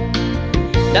everywhere.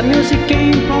 The music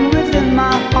came from within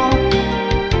my heart.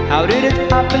 How did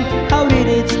it happen? How did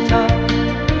it start?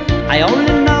 I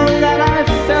only know that I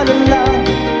fell in love.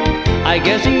 I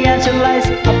guess the answer lies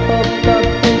up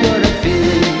in what I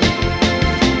feel.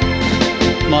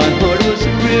 My heart was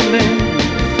ripping,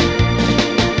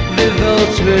 the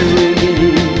bells were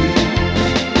ringing,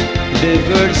 the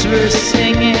birds were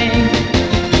singing,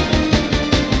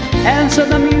 and so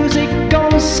the music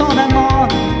goes on,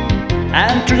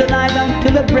 and through the night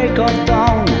until the break of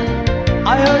dawn.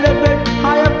 I heard a bird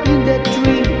high up in the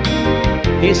tree.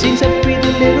 He sings a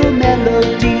pretty little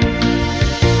melody.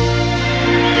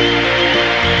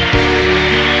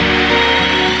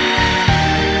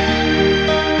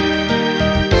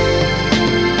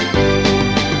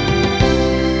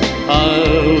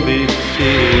 I'll be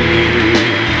singing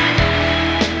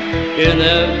in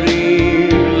every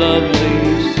lovely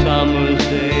summer's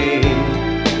day,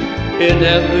 in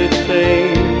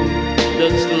everything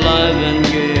that's live and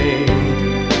gay.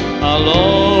 I'll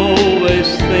always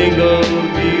think of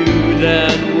you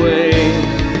that way.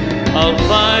 I'll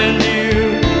find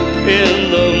you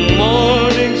in the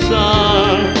morning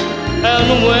sun, and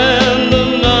when the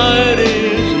night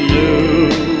is new,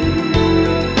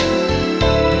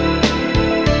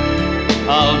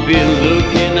 I'll be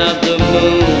looking at the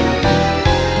moon,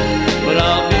 but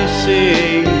I'll be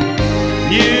seeing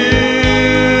you.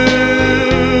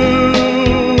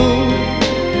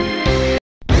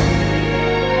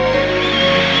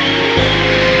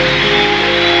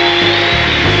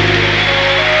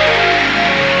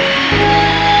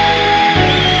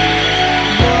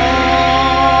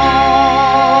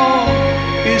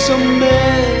 It's a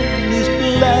many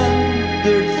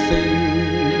splendid thing.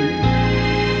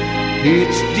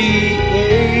 It's the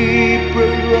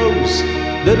April rose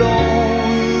that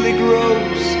only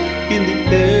grows in the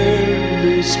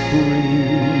early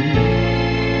spring.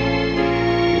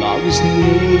 Love is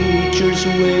nature's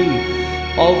way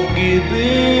of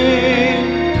giving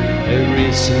a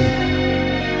reason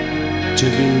to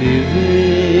believe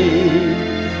in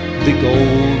the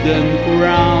golden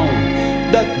crown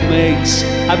that makes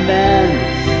a man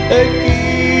a king.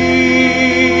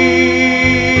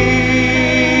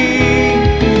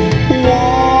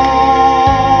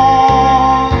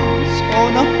 Once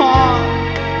on a high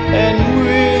and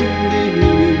windy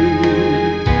hill,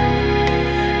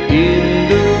 in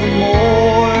the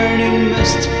morning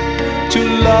mist, two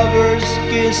lovers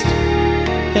kissed,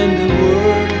 and the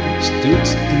world stood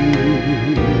still.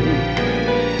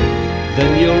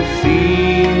 Then your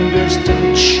fingers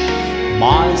touch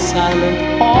my silent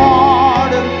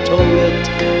heart and told it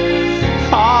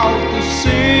how to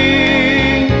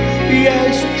sing.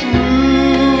 Yes,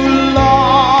 true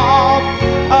love,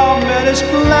 a many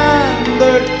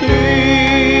splendid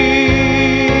thing.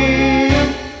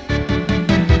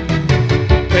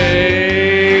 April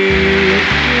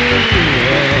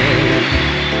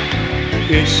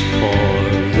is for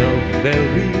the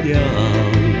very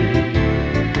young.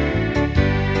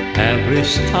 Every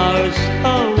star's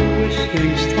a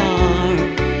wishing star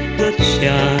that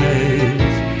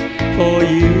shines for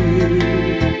you.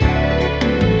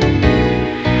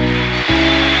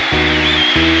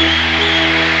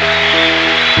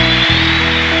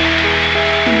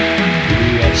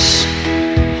 Yes,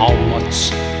 how much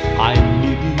I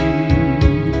need you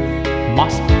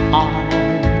must I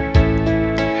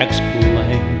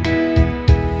explain.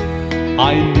 I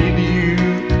need you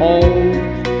all,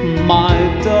 my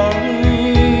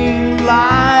darling,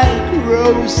 like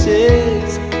roses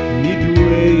need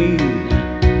rain.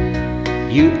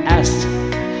 You asked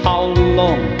how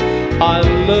long I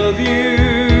love you,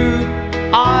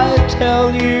 I tell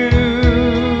you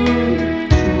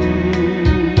true.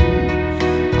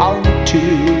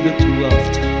 Until the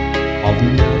 12th of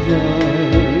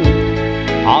November,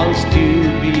 I'll still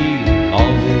be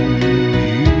loving you.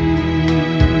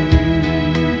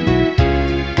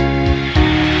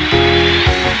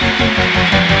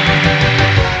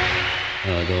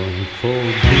 Don't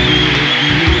forget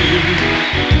you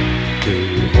to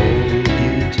hold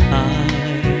you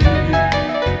tight.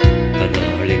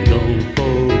 Darling, don't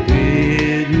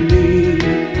forget me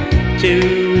to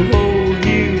hold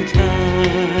you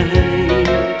tight.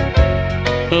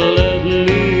 Let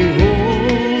me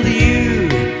hold you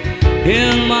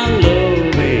in my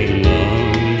loving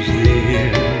arms,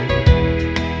 dear,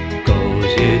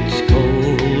 'cause it's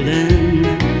cold and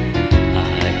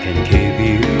I can keep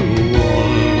you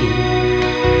warm.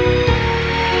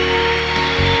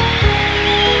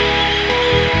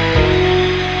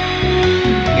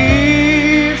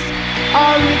 If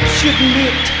our lips should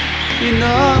meet in a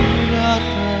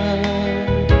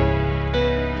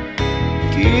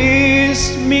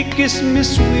kiss me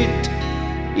sweet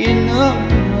in a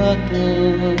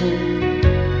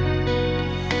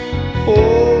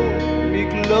hold me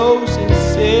close and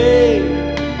say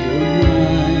you're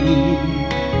mine.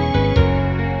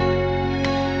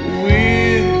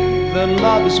 With the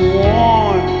love is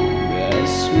warm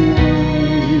as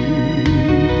wine,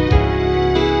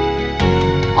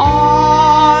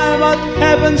 I'm at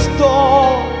heaven's door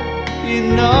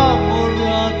in a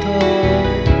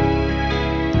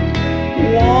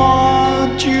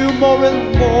want you more and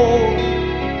more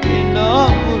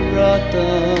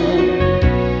inamorata.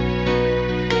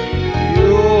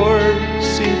 Your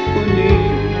symphony,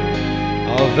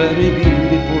 a very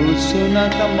beautiful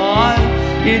sonata, my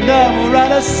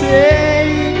inamorata, say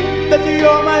that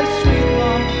you're my sweet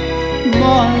love,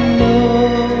 my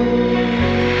love.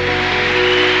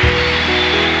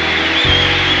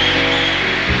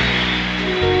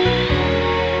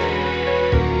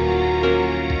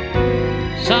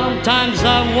 Sometimes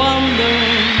I wonder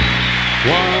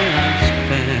why I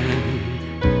spend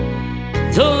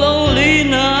the lonely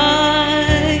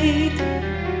night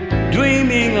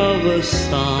dreaming of a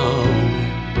song.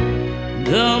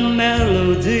 The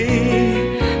melody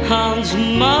haunts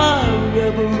my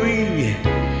reverie,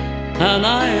 and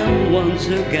I am once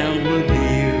again with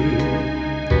you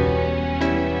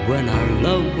when our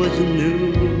love was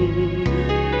new,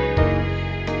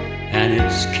 and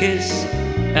its kiss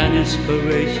and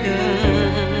inspiration.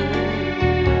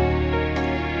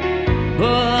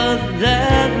 But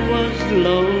that was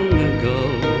long ago.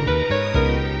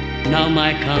 Now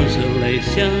my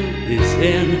consolation is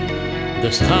in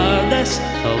the stardust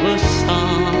of a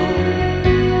song.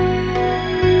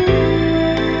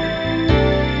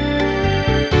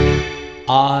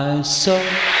 I saw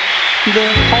the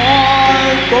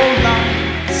harbor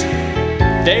lights,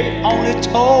 they only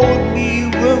told me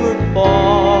we were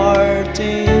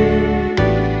parting.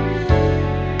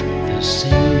 The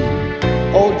same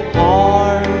old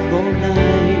harbor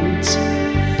lights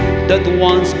that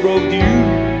once brought you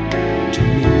to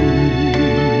me.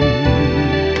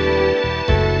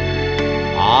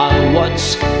 I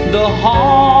watched the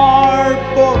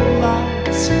harbor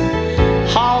lights,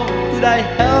 how could I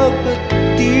help it?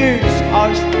 Tears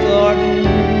are starting.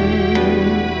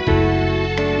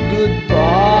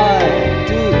 Goodbye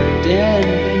to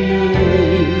tender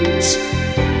nights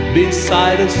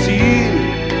beside a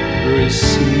silver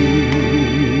sea.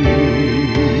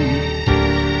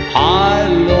 I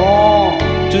long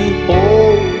to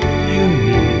hold you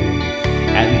near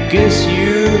and kiss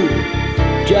you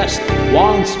just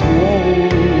once more,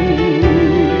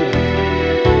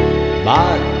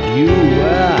 but you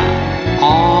were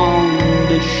on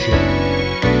the ship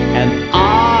and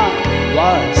I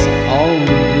was on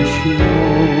the shore.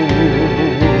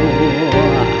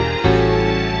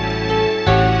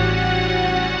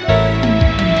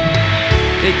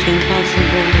 It's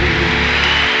impossible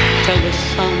for the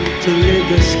sun to leave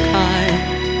the sky.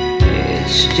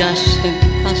 It's just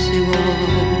impossible.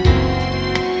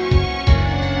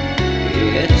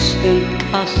 It's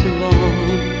impossible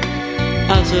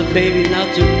as a baby not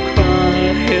to cry.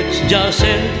 It's just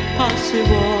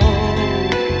impossible.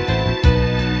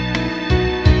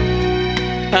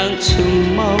 And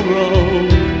tomorrow,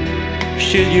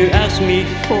 should you ask me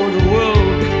for the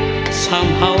world,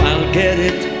 somehow I'll get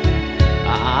it.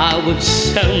 I would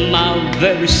sell my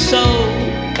very soul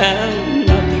and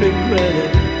not regret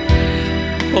it.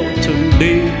 For to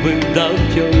live without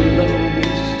your love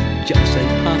is just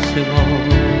impossible.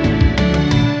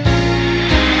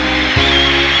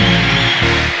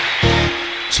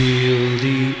 Till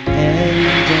the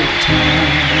end of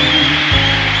time,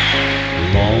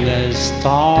 long as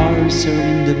stars are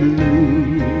in the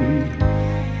blue,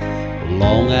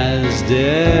 long as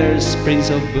there's springs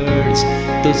of birds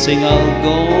to sing, I'll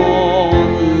go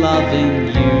on loving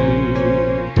you.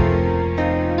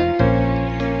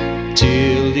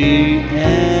 Till the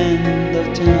end of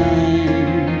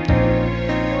time,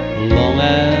 long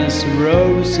as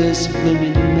roses bloom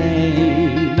in May,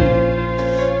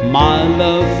 my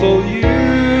love for you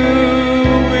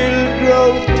will grow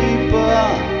deeper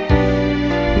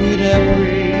with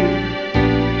every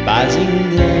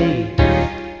passing day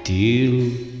till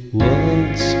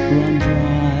words run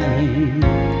dry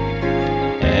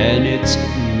and its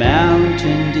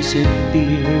mountain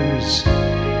disappears.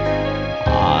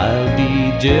 I'll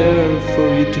be there for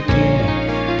you to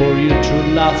care, for you through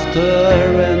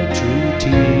laughter and through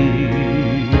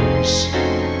tears.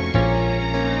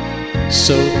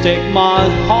 So take my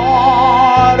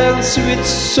heart and sweet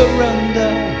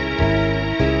surrender,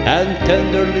 and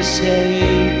tenderly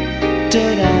say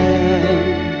that I am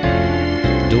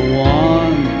the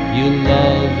one you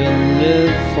love and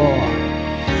live for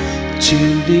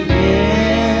till the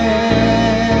end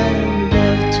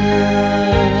of time.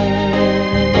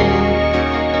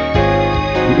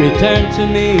 Return to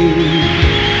me,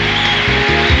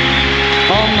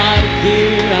 oh my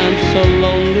dear, I'm so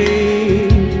lonely.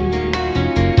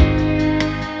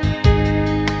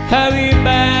 Hurry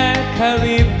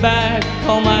back,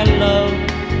 oh my love,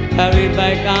 hurry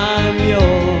back, I'm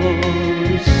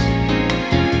yours.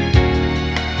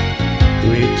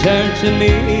 Return to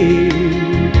me,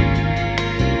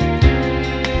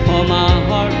 for my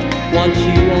heart wants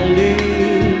you only.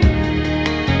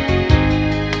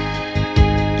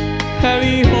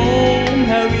 Hurry home,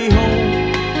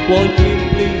 won't you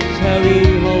please hurry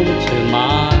home to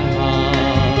my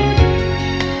heart.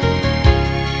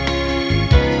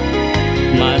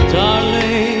 My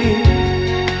darling,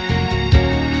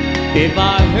 if I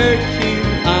hurt you,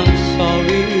 I'm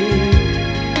sorry.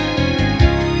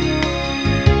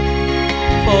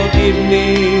 Forgive me,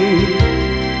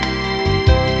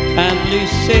 and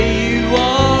please say you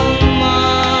are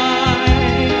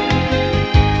mine.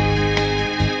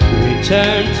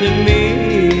 Return to me,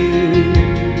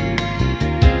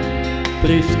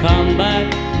 please come back,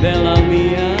 Bella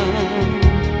Mia.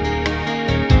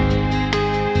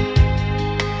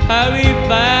 Hurry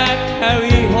back,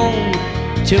 hurry home,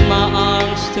 to my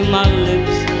arms, to my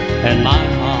lips and my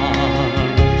heart.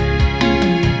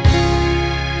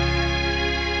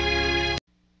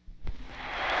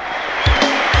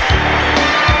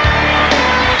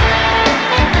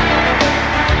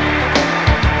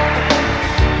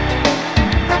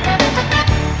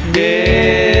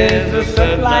 Never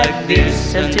felt like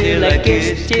this until I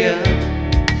kissed you.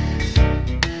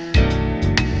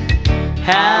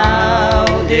 How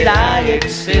did I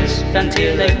exist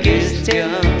until I kissed you?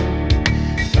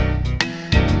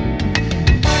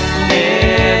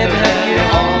 Never had you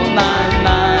on my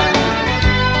mind.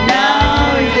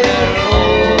 Now you're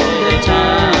all the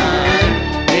time.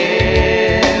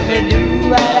 Never knew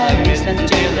what I missed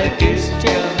until I kissed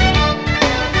you.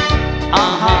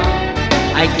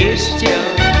 I kissed you.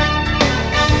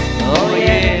 Oh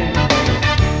yeah.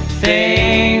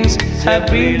 Things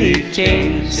have really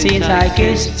changed since I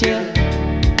kissed you.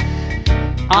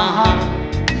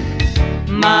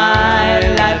 My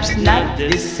life's not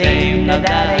the same now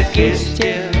that I kissed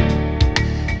you.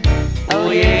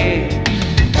 Oh yeah.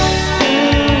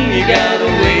 You got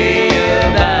a way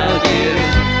about you.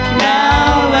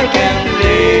 Now I can't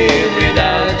live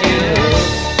without you.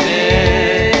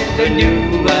 Never knew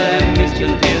what I missed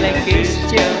until I kissed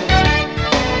you.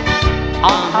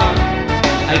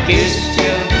 I kissed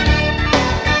you.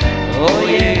 Oh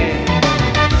yeah.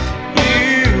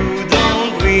 You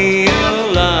don't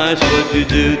realize what you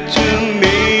do to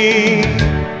me,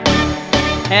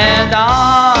 And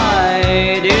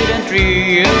I didn't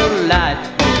realize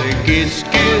what a kiss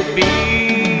could be.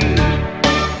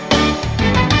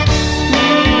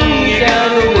 You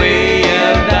got a way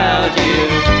about you.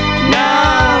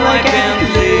 Now I can't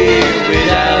live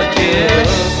without you.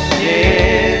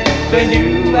 Never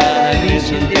knew what I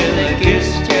missed until I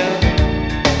kissed you.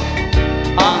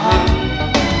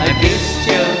 I kissed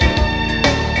you.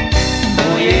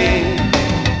 Oh yeah.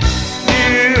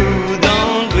 you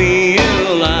don't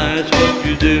realize what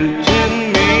you do to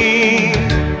me.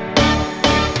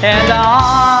 And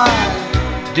I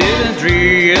didn't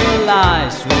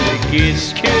realize what a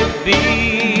kiss could be.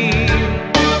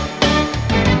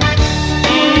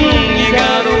 You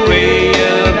got a way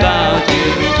about you.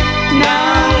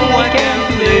 Now I can't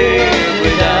live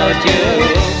without you.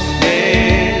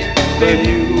 Never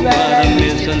knew what I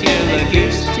missed until I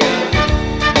kissed you.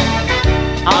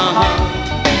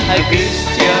 I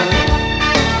kissed you.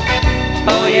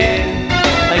 Oh yeah,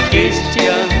 I kissed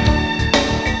you.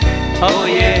 Oh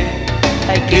yeah,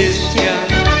 I kissed you.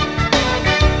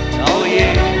 Oh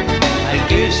yeah, I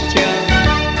kissed you.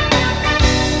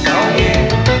 Oh yeah.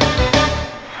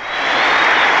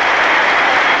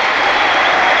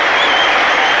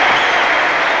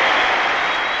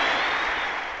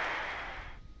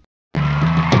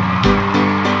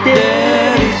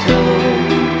 Daddy's home.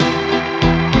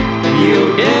 Your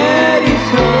daddy's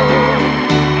home.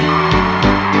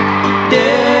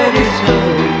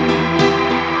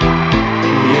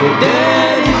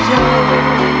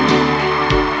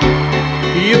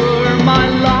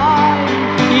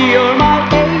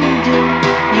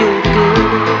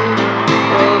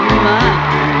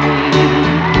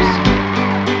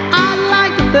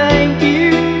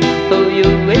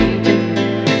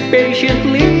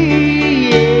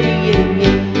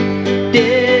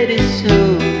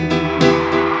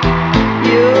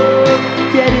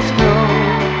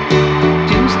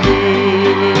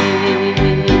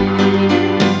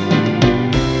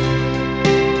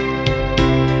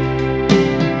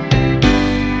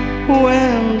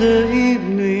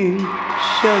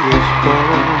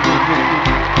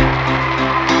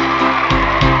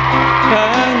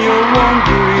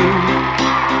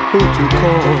 who to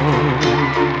call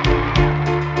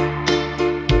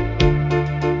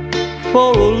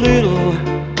for a little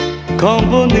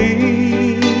company.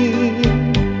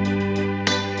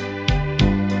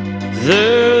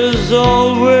 There's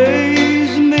always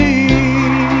me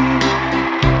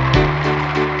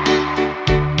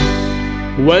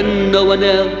when no one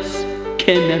else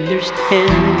can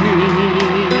understand me,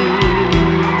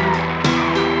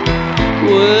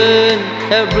 when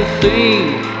everything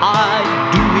I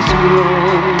do is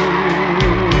wrong.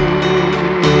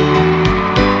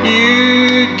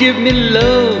 You give me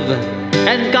love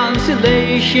and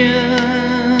consolation.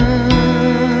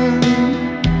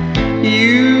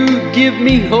 You give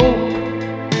me hope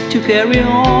to carry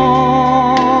on,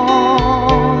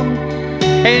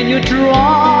 and you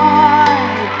try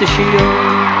to show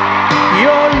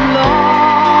your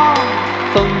love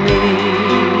for me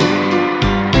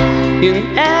in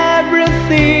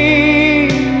everything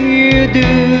you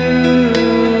do.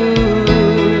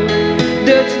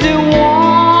 That's the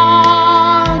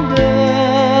wonder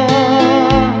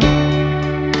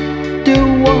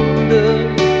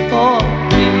of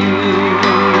you.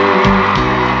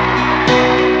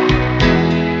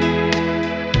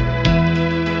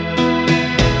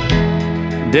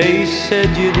 They said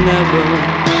you'd never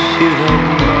should have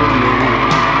loved me.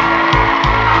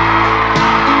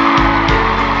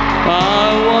 I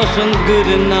wasn't good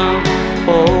enough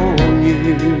for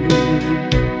you,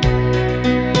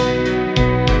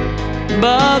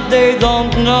 but they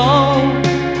don't know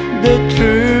the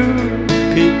true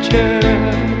picture.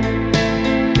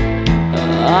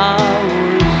 I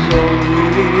was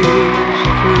always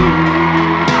true.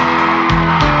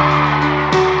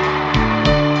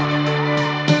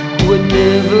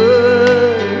 Whenever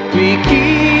we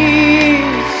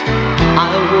kiss,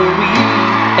 I worry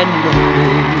and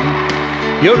wonder.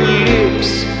 Your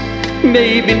lips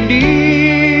may be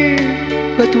near,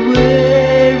 but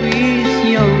where is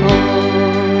your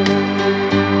heart?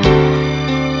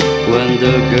 When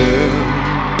the girl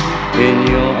in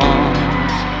your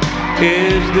arms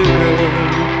is the girl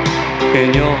in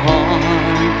your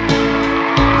heart,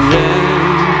 then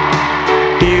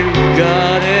you've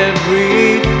got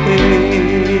everything.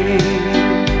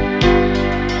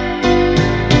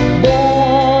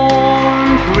 Born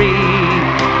free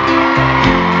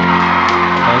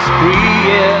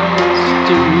as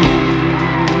the moon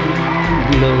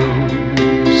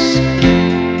glows,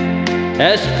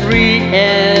 as free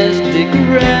as the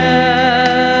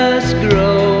grass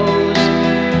grows,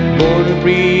 born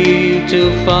free to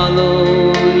follow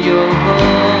your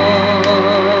heart.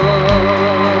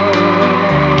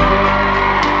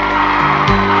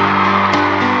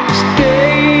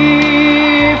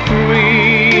 Stay free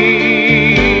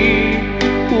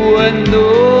when no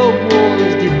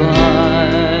walls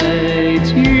divide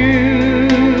you.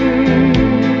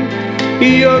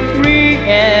 You're free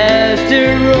as the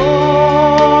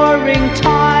roaring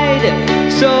tide,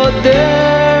 so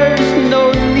there's no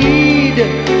need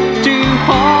to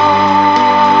hide.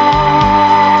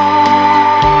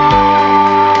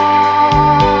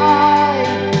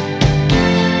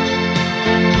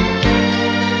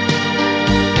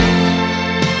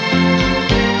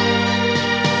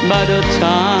 By the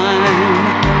time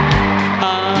I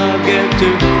get to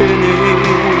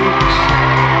Phoenix,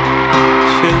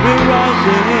 she'll be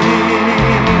rising.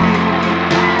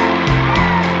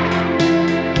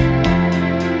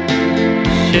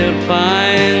 She'll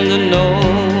find the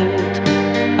note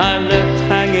I left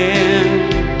hanging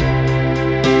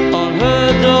on her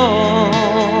door.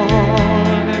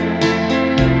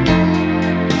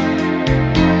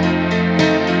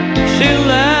 She'll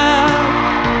laugh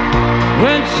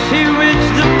when she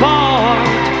reached the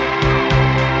part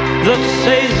that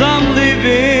says I'm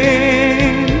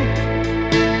leaving,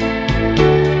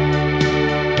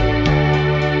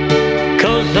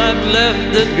 'cause I've left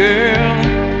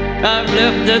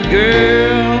that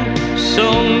girl so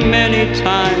many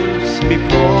times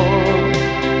before.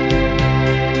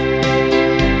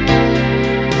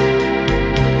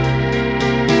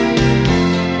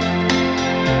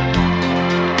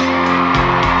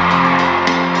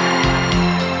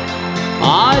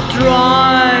 I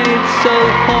tried so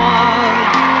hard,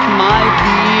 my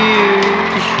dear,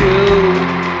 to show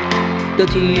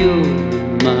that you're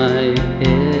my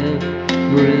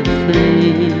everything.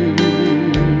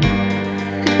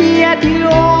 Yet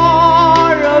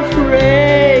you're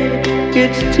afraid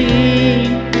each thing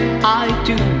I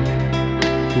do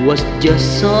was just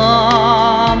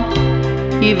some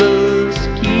evil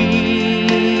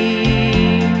scheme.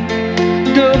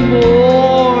 The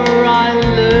more I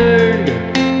learned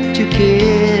to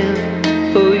care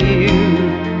for you,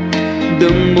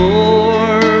 the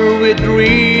more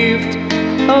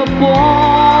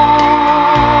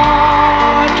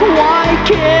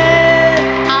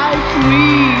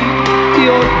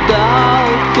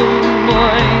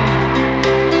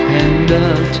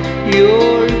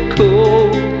your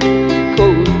cold,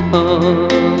 cold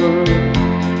heart.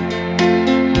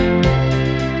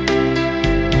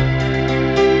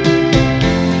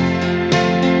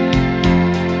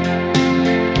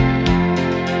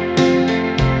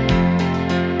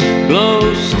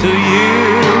 Close to you,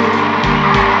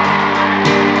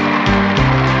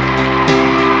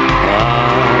 I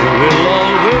will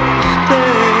always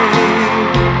stay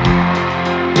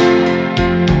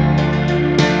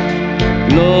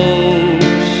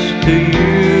close to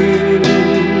you,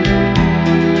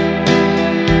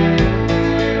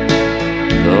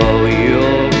 though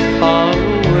you're far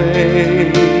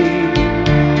away.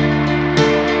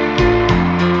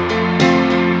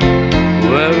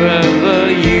 Wherever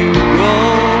you go,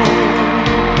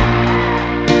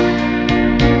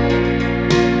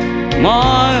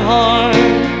 my heart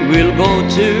will go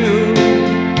to.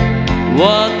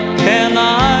 What can I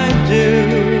do?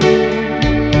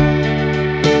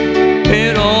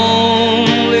 It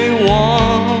only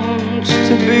wants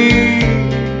to be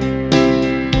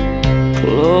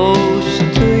close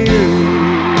to you.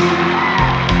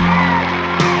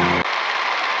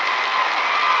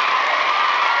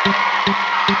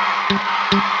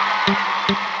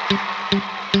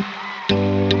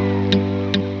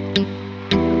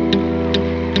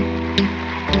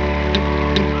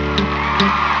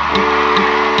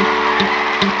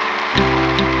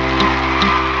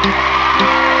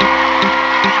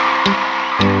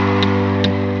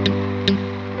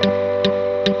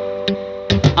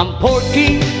 I'm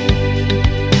Porky,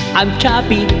 I'm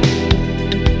Choppy,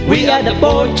 we are the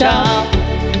Porkchop.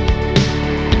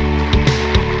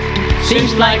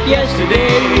 Seems like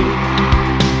yesterday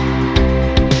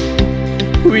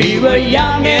we were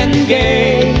young and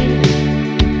gay.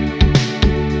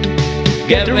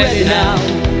 Get ready now,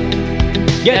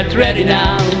 get ready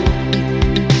now.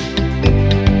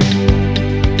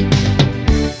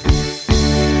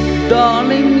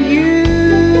 Darling, you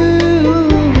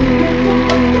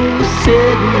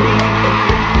said me,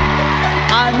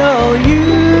 I know you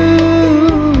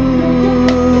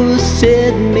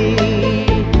said me.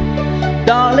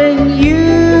 Darling, you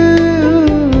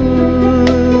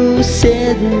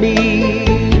said me.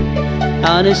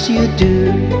 Honest you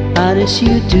do, honest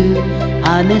you do,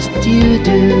 honest you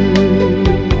do.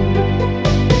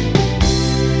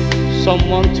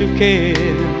 Someone to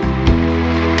care,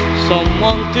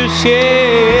 someone to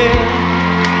share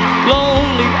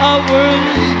lonely hours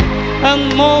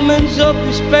and moments of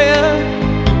despair.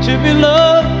 To be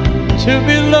loved, to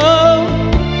be loved.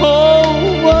 Oh,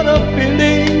 what a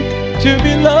feeling to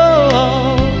be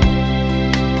loved.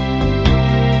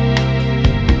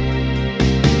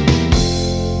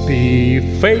 Be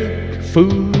faithful,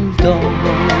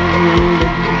 darling,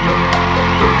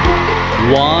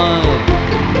 while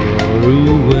you're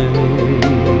away.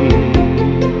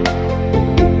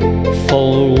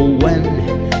 For when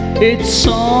it's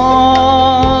summer,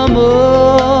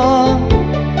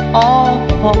 our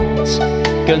hearts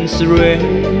can stray.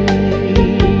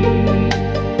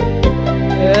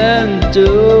 And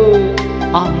though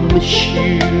I miss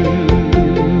you,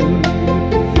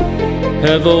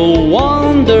 have a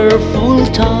wonderful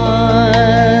time.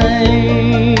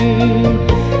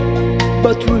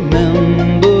 But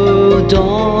remember,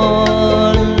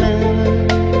 darling,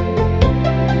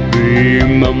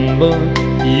 remember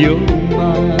you're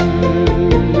mine.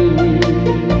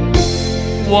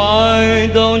 Why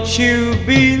don't you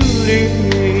believe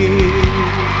me?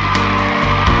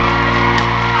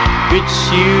 It's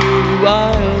you I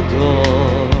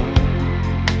adore,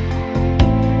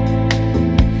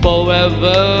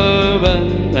 forever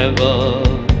and ever.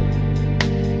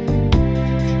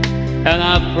 And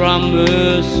I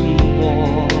promise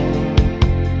more.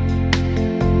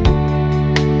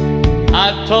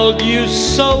 I've told you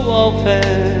so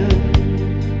often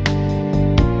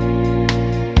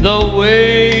the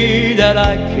way that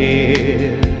I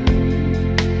care.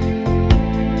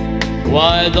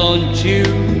 Why don't you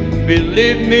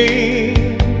believe me?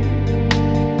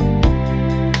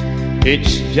 It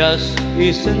just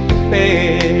isn't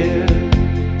fair.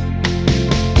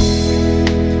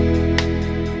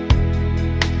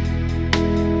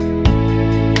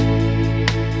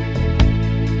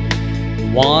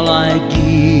 While I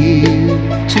give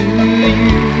to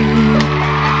you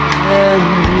and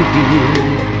you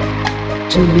give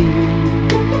to me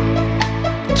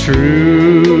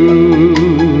true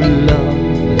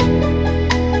love,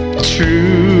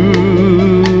 true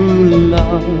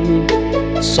love.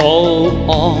 So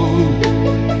on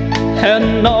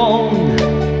and on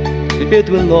it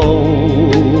will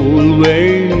always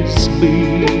be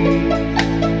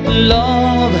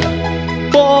love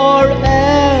forever.